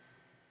past,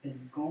 is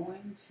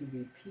going to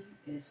repeat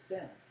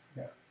itself.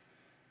 Yeah.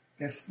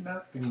 It's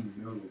nothing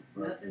new,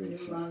 brothers Nothing and new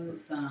sisters. under the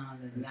sun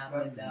has It's not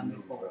been done new,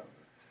 before.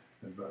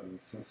 The brothers and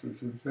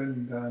sisters. It's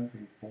been done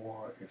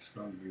before. It's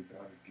going to be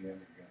done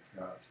again against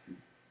God's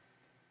people.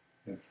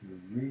 If you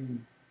read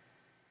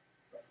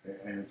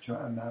and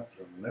try not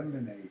to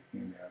eliminate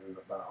any out of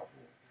the Bible,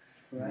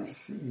 you Right.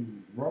 see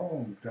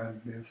Rome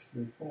done this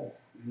before.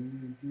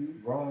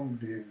 Mm-hmm. Rome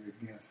did it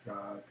against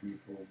God's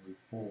people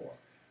before.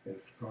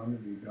 It's going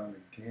to be done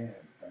again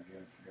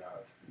against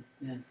God's people.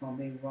 And it's going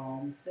to be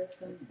wrong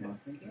system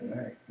once again.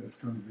 Right. It's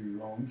going to be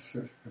Rome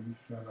system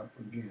set up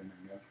again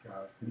against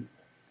God's people.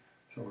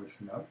 So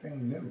it's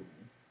nothing new.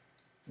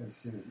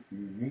 It's just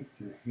you need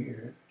to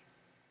hear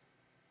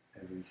it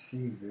and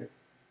receive it,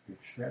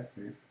 accept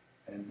it,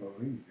 and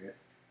believe it,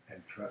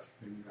 and trust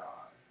in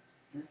God.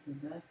 That's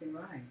exactly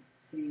right.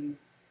 See,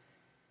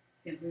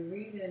 if we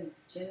read in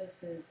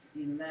Genesis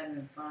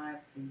 11, 5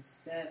 through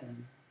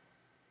 7,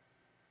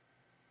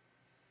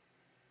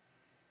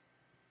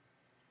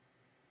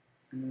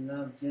 we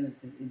love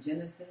Genesis.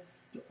 Genesis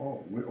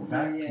Oh, we're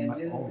back to my,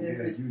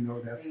 Genesis you know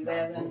that's my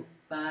 11, book.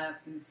 5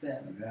 through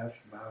 7.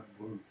 That's my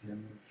book,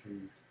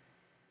 Genesis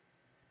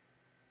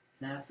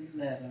Chapter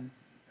 11,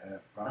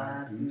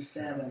 5 through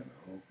 7.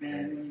 Okay.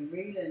 And when you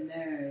read in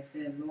there, it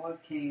said,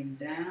 Lord came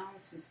down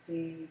to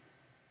see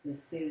the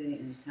city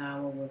and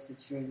tower which the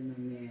children of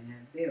men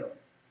had built.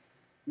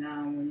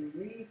 Now, when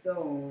you read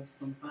those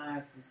from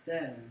 5 to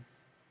 7,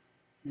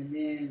 and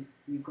then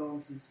you go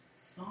to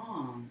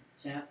Psalm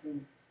chapter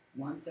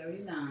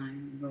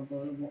 139, you're going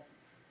to go to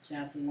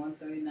chapter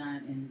 139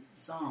 in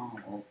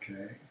Psalms.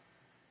 Okay.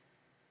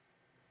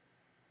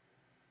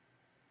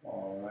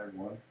 All right,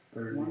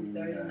 139.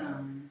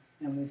 139,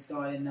 and we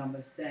start at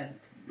number 7.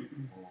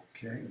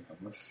 Okay,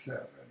 number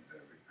 7.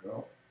 There we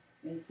go.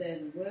 It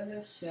says,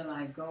 whither shall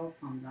I go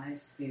from thy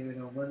spirit,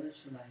 or whither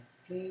shall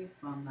I flee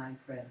from thy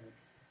presence?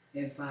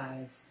 If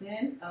I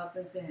ascend up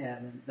into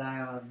heaven,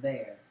 thou art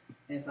there.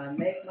 If I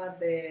make my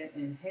bed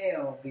in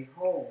hell,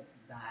 behold,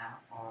 thou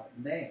art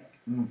there.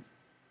 Mm.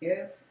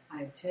 If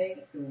I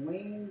take the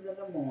wings of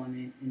the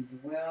morning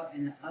and dwell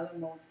in the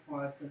uttermost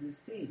parts of the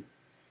sea,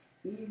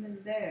 even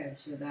there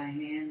shall thy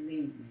hand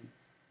lead me,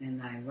 and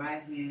thy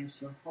right hand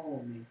shall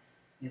hold me.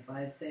 If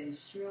I say,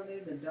 surely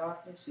the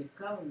darkness shall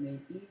cover me,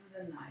 even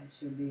the night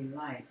shall be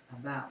light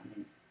about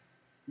me.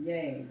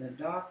 Yea, the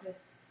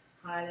darkness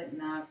hideth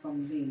not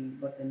from thee,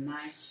 but the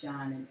night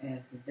shineth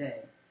as the day.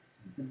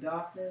 The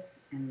darkness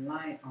and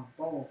light are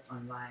both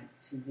alike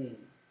to thee.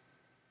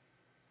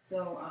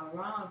 So,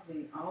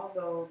 ironically,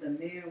 although the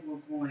men were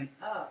going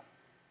up,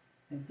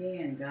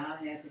 again, God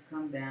had to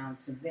come down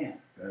to them.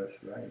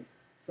 That's right.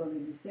 So the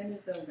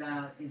descendants of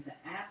God is an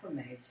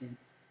affirmation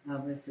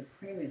of His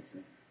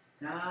supremacy.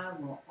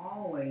 God will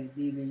always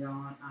be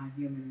beyond our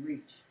human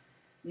reach.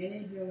 Any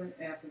human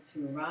effort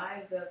to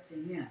rise up to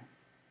Him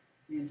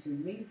and to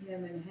meet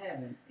Him in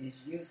heaven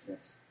is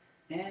useless.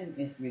 And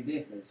it's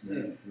ridiculous,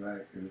 too. That's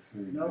right. It's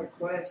ridiculous. No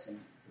question.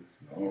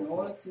 It's no In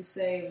order to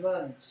save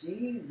us,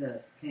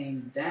 Jesus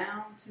came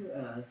down to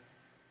us.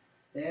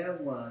 There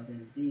was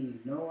indeed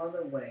no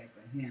other way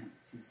for Him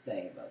to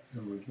save us.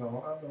 There was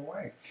no other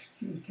way.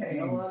 He came.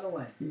 No other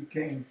way. He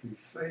came to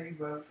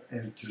save us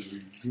and to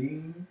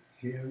redeem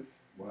His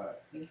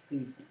what? His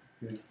people.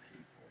 His people.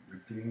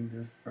 Redeem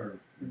this earth.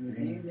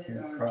 Redeem this His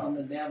earth from property.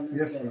 the devil This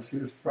himself. was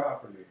His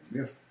property.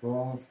 This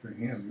belongs to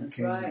Him. That's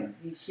came right.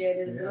 He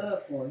shed His Yes.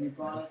 blood for it. He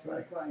brought us That's by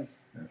right. Christ.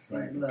 That's His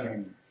right.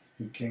 blood.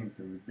 He came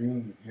to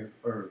redeem His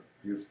earth,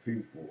 His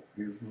people,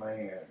 His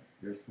land.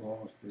 This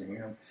belongs to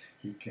Him.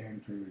 He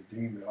came to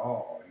redeem it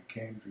all. He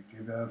came to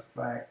give us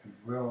back as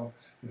well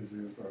as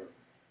His earth.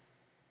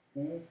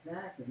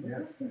 Exactly. We Yes,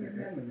 have to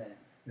remember that.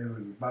 It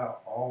was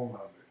about all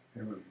of it.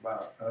 It was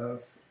about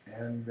us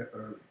and the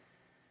earth.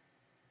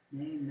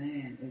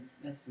 Amen.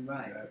 That's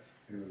right.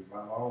 It was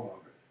about all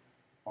of it.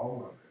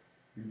 All of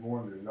it. He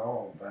wanted it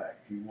all back.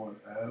 He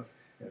wanted us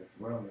as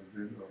well as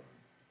His earth.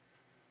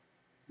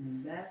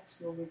 And that's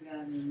what we got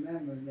to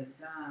remember, that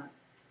God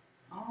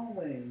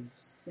always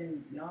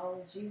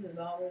Jesus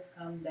always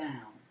come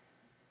down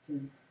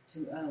to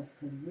us,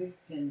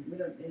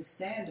 because His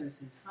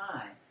standards is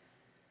high,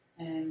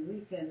 and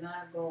we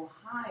cannot go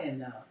high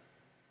enough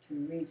to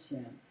reach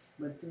Him.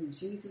 But through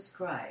Jesus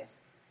Christ,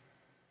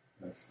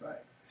 That's right.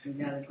 we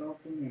got to go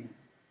through Him.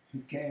 He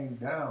came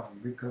down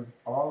because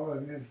all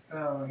of this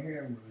down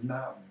here was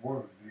not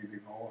worthy to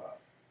go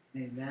up.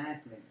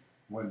 Exactly.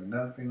 when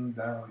nothing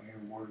down here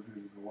worthy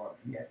to go up.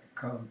 He had to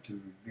come to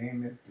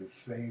redeem it, to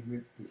save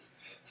it, to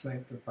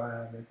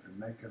sanctify it, to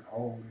make it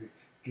holy,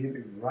 get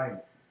it right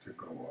to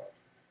go up.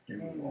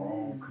 It was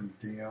all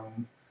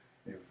condemned.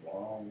 It was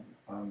all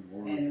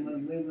unworthy.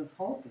 And we was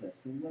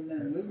hopeless. We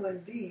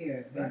wouldn't be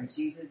here if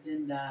Jesus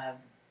didn't die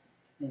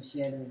and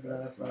shed his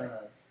blood for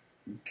us.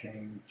 He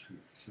came to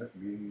set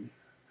me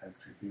and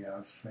to be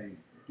our Savior.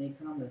 He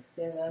come to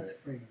set us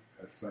free.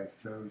 That's right,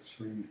 set us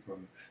free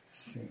from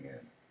sin.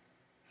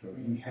 So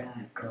he had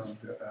to come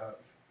to us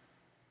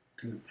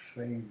to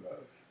save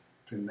us,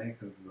 to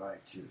make us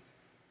righteous,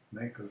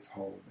 make us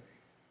holy.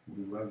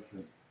 We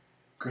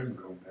couldn't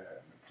go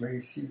there. The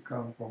place he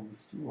come from was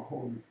too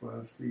holy for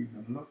us to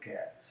even look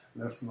at,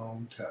 let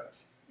alone touch.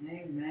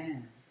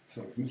 Amen.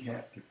 So he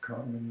had to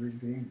come and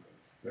redeem us.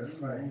 That's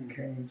why he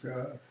came to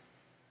us.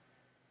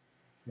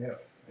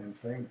 Yes, and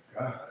thank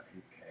God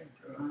he came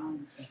to us.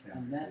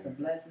 And that's a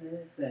blessing in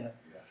itself.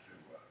 Yes, it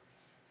was.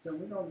 So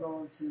we're going to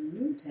go to the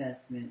New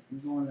Testament.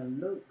 We're going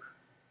to Luke.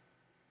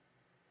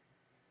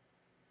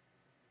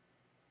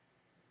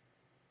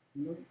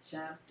 Luke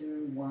chapter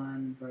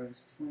 1,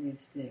 verse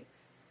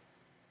 26.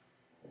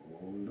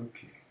 Oh, look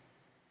here.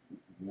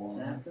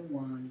 Chapter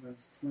 1,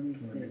 verse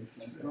 26.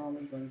 Let's go to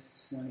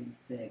verse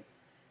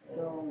 26.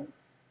 So,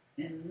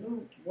 in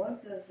Luke,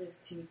 what does this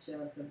teach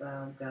us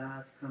about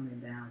God's coming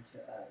down to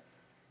us?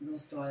 We're going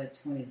to start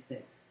at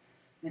 26.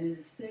 And in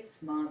the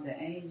 6th month,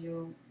 the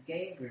angel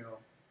Gabriel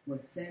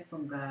was sent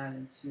from God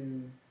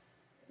into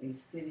a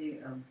city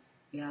of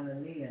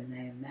Galilee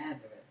named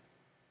Nazareth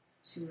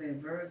to a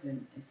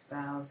virgin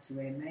espoused to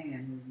a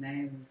man whose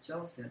name was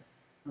Joseph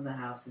of the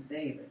house of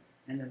David,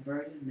 and the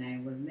virgin's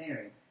name was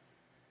Mary.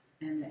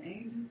 And the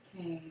angel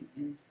came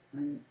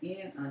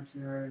in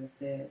unto her and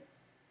said,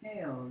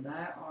 Hail,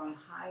 thou art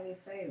highly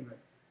favored.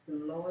 The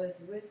Lord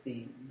is with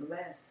thee.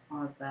 Blessed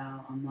art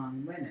thou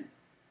among women.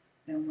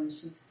 And when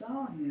she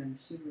saw him,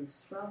 she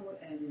was troubled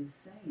at his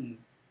saying,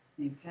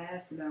 and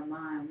cast in her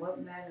mind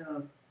what manner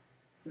of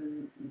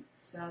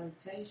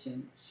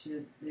salutation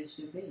this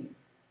should be.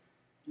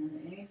 And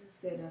the angel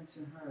said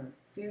unto her,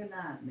 Fear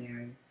not,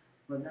 Mary,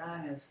 for thou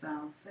hast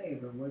found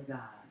favor with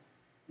God.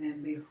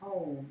 And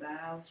behold,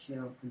 thou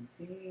shalt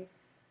conceive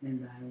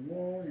in thy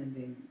womb,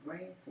 and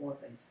bring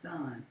forth a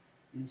son,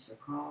 and shall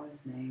call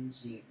his name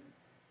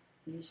Jesus.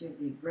 He shall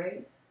be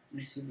great,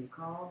 and shall be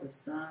called the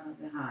Son of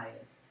the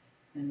Highest.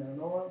 And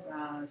the Lord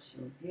God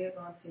shall give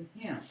unto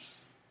him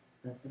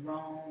the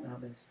throne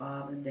of his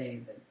father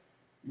David.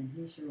 And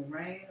he shall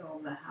reign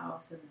over the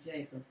house of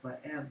Jacob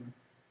forever,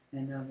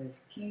 and of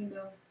his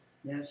kingdom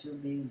there shall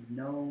be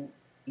no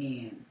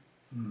end.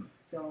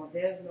 So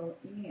there's no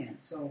end.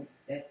 So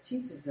that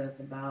teaches us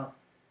about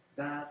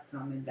God's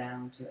coming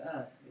down to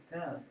us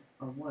because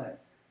of what?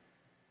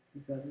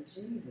 Because of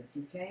Jesus.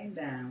 He came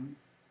down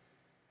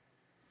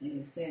and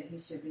he said he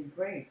should be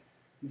great.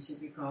 He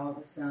should be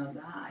called the Son of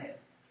the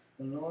Highest.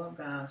 The Lord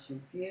God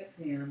should give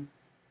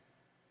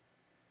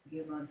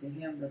unto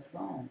him the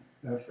throne.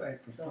 That's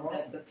right, the throne.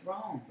 That's the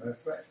throne.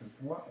 That's right, the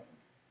throne.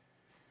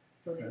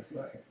 So that's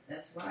right.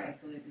 That's right.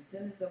 So the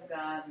descendants of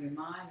God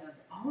remind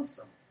us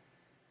also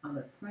of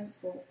the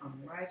principle of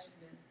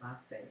righteousness by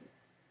faith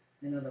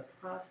and of the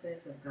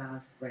process of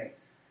God's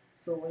grace.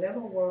 So whatever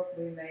work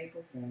we may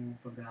perform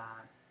for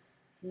God,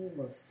 he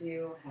will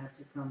still have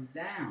to come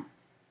down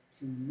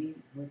to meet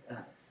with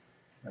us.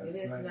 It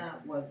is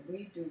not what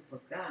we do for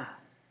God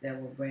that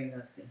will bring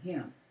us to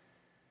him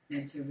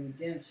and to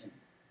redemption.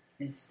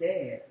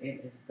 Instead,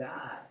 it is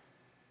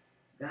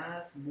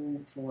God's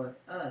move towards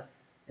us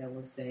that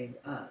will save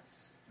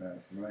us.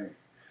 That's right.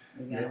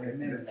 We got to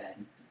remember that.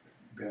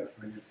 That's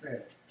what he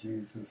said.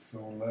 Jesus so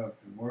loved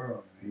the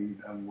world, he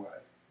done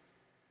what?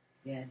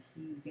 That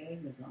he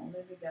gave his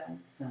only begotten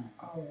Son.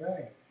 All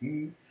right.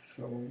 He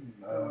so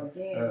loved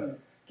us.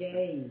 He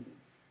gave.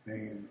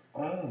 His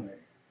only.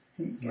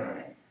 He gave.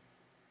 Right.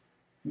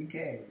 He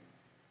gave.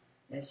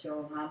 That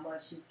shows how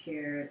much he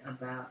cared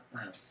about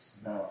us.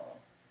 No.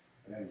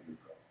 There you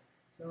go.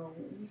 So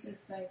we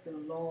just thank the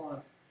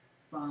Lord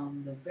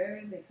from the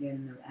very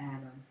beginning of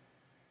Adam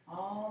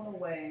all the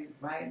way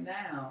right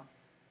now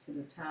to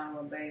the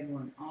Tower of Babel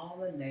and all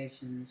the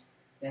nations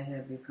that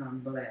have become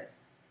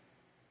blessed.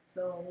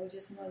 So we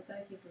just want to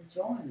thank you for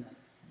joining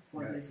us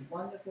for this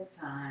wonderful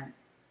time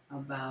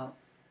about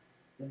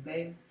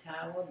the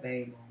Tower of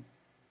Babel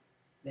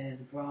that has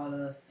brought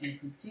us and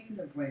continue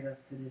to bring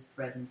us to this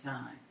present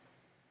time.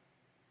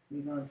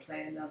 We're going to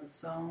play another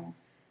song,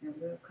 and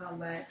we'll come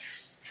back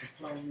to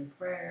closing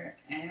prayer,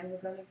 and we're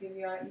going to give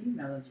you our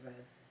email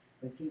address.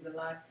 But keep it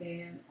locked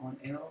in on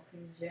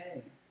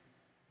LPJ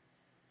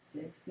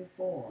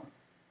 64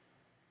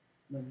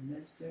 with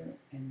Mr.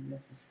 and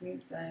Mrs.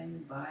 Sweet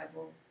Thing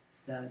Bible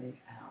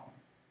Study Hour.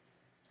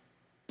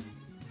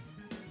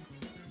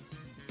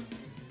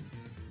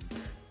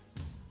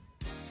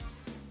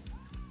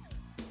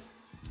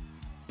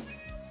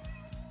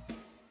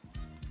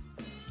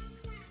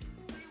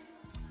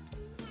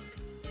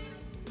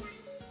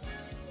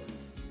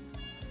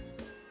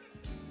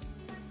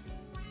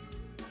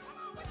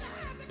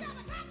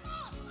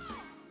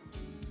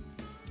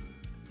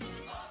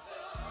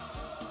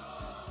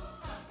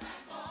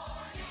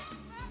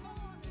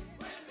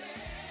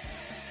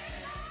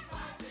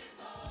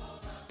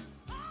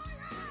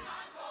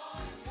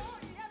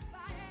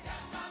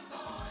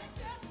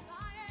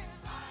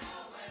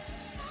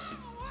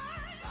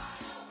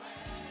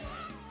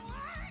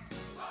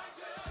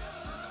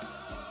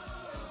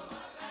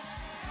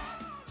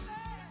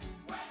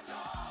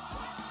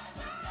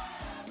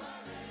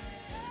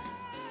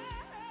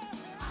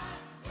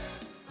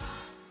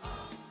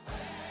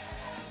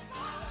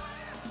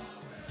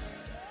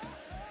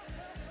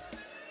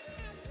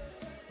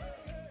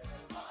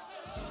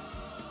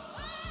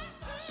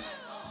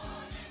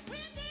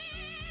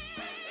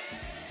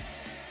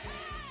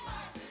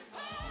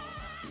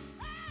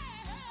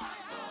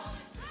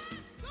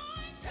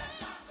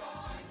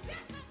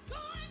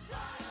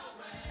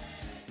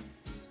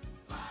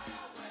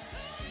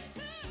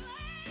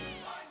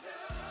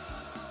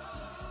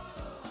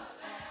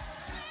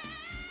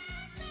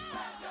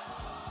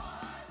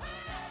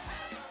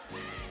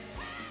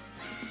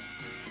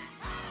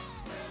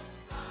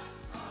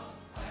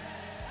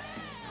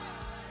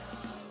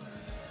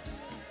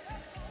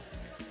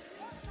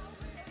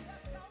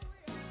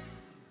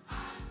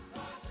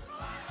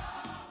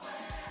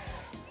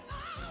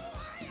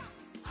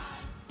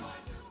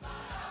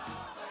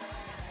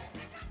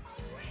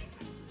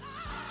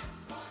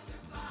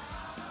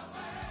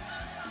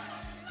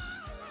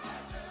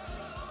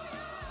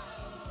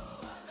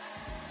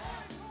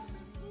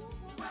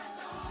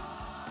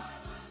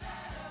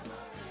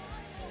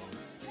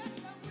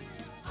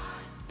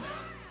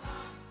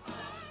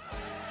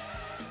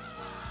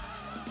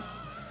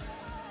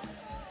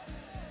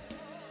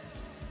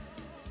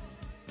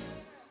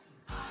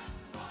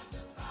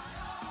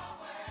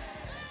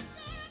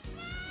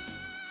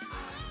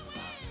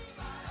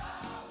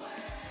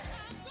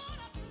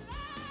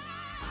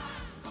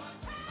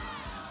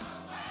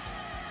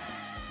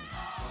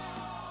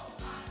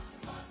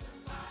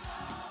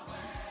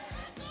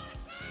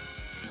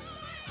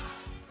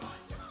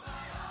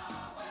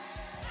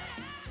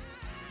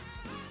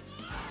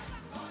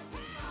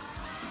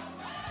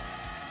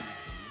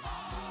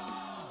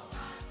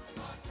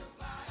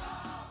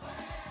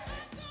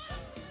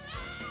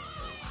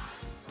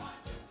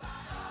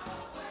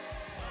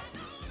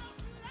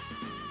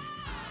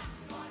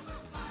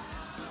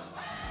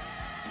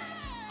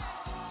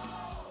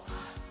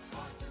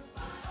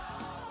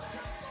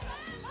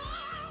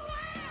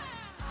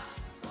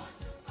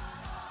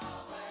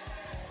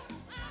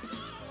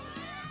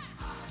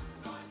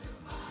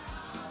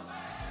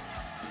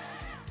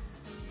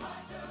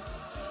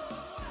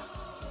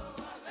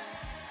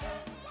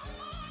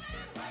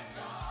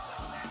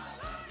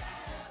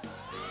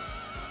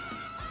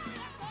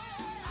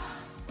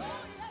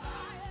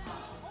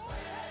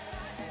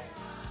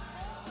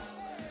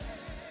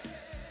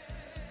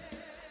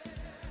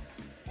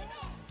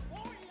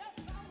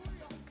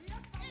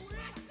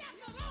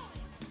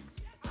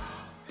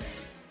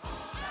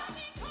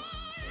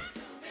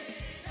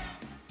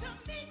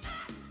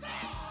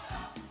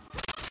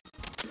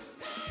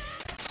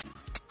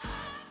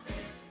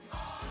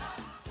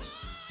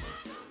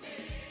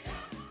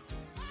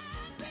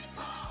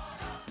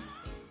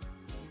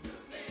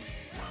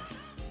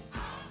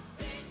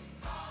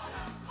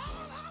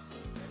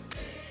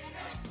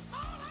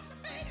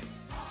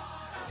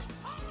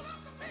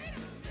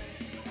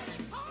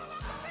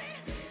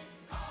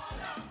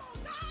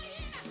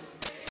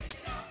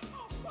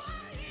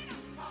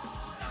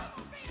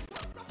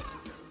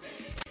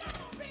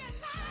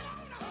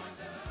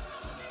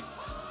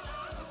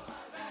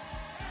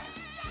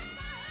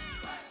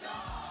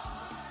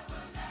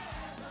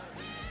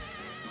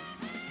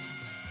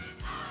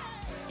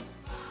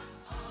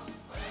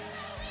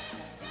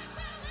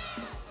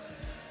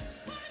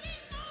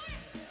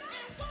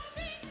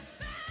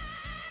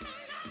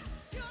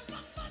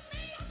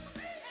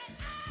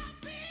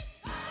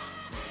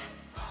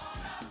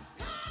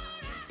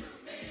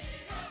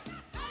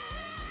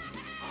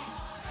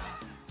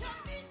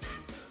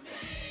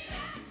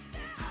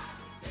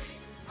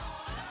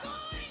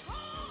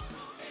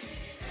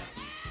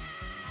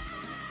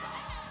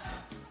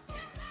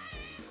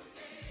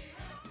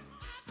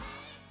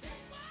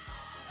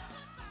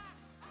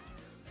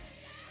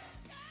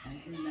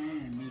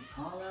 Amen. We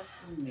call up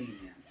to meet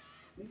him.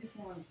 We just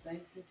want to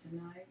thank you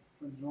tonight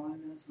for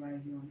joining us right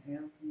here on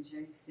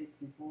LPJ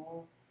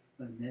 64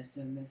 for Mr.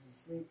 and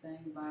Mrs. Sleep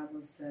Thing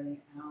Bible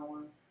Study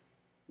Hour,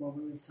 where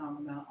we was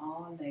talking about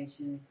all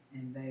nations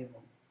and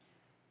Babel.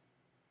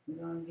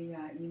 We're going to give you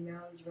our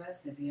email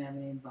address. If you have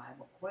any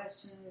Bible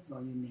questions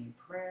or you need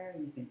prayer,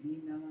 you can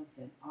email us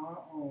at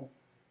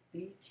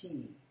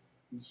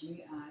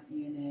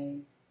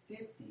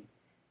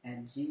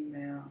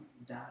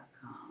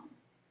robtgina50@gmail.com.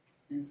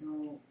 And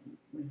so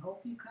we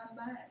hope you come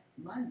back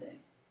Monday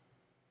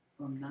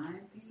from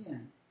 9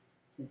 p.m.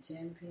 to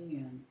 10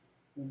 p.m.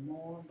 for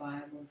more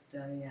Bible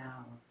study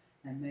hour.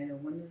 And may the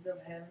windows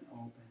of heaven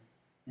open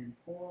and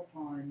pour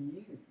upon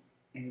you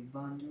a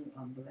bundle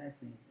of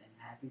blessings and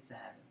happy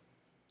Sabbath.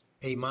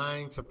 A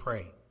mind to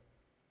pray.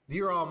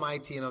 Dear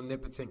Almighty and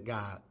omnipotent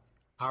God,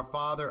 our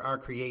Father, our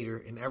Creator,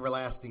 and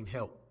everlasting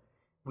help,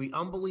 we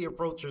humbly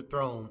approach your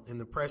throne in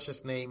the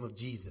precious name of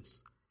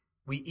Jesus.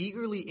 We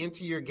eagerly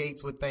enter your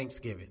gates with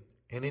thanksgiving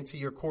and into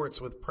your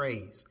courts with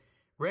praise,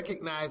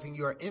 recognizing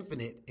you are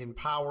infinite in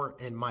power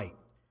and might.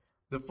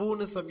 The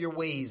fullness of your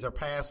ways are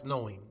past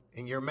knowing,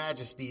 and your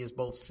majesty is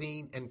both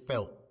seen and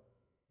felt.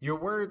 Your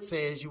word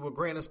says you will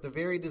grant us the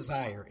very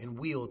desire and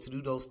will to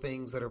do those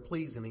things that are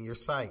pleasing in your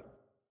sight.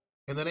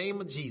 In the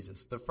name of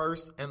Jesus, the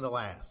first and the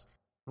last,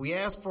 we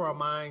ask for a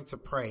mind to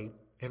pray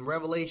and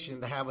revelation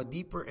to have a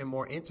deeper and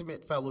more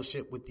intimate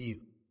fellowship with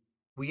you.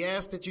 We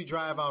ask that you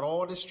drive out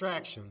all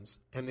distractions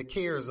and the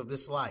cares of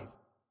this life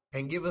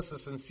and give us a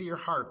sincere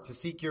heart to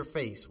seek your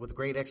face with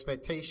great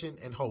expectation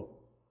and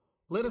hope.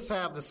 Let us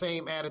have the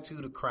same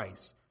attitude of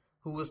Christ,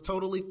 who was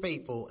totally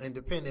faithful and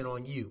dependent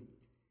on you.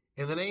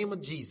 In the name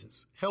of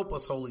Jesus, help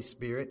us, Holy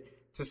Spirit,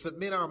 to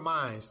submit our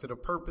minds to the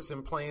purpose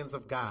and plans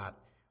of God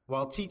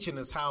while teaching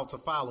us how to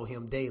follow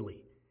him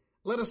daily.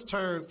 Let us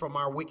turn from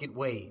our wicked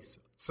ways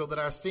so that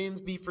our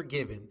sins be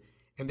forgiven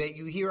and that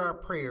you hear our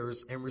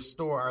prayers and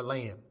restore our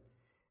land.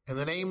 In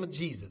the name of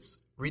Jesus,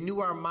 renew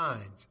our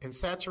minds and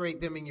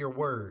saturate them in your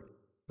word,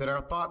 that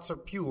our thoughts are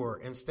pure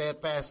and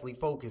steadfastly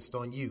focused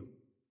on you.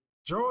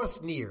 Draw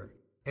us near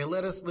and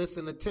let us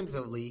listen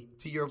attentively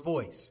to your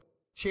voice,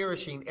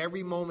 cherishing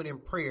every moment in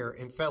prayer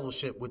and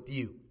fellowship with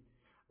you.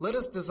 Let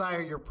us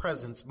desire your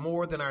presence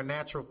more than our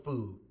natural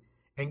food,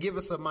 and give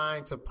us a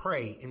mind to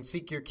pray and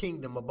seek your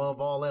kingdom above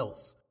all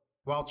else,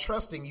 while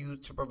trusting you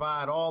to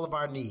provide all of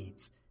our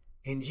needs.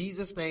 In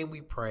Jesus' name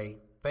we pray.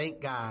 Thank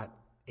God.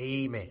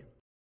 Amen.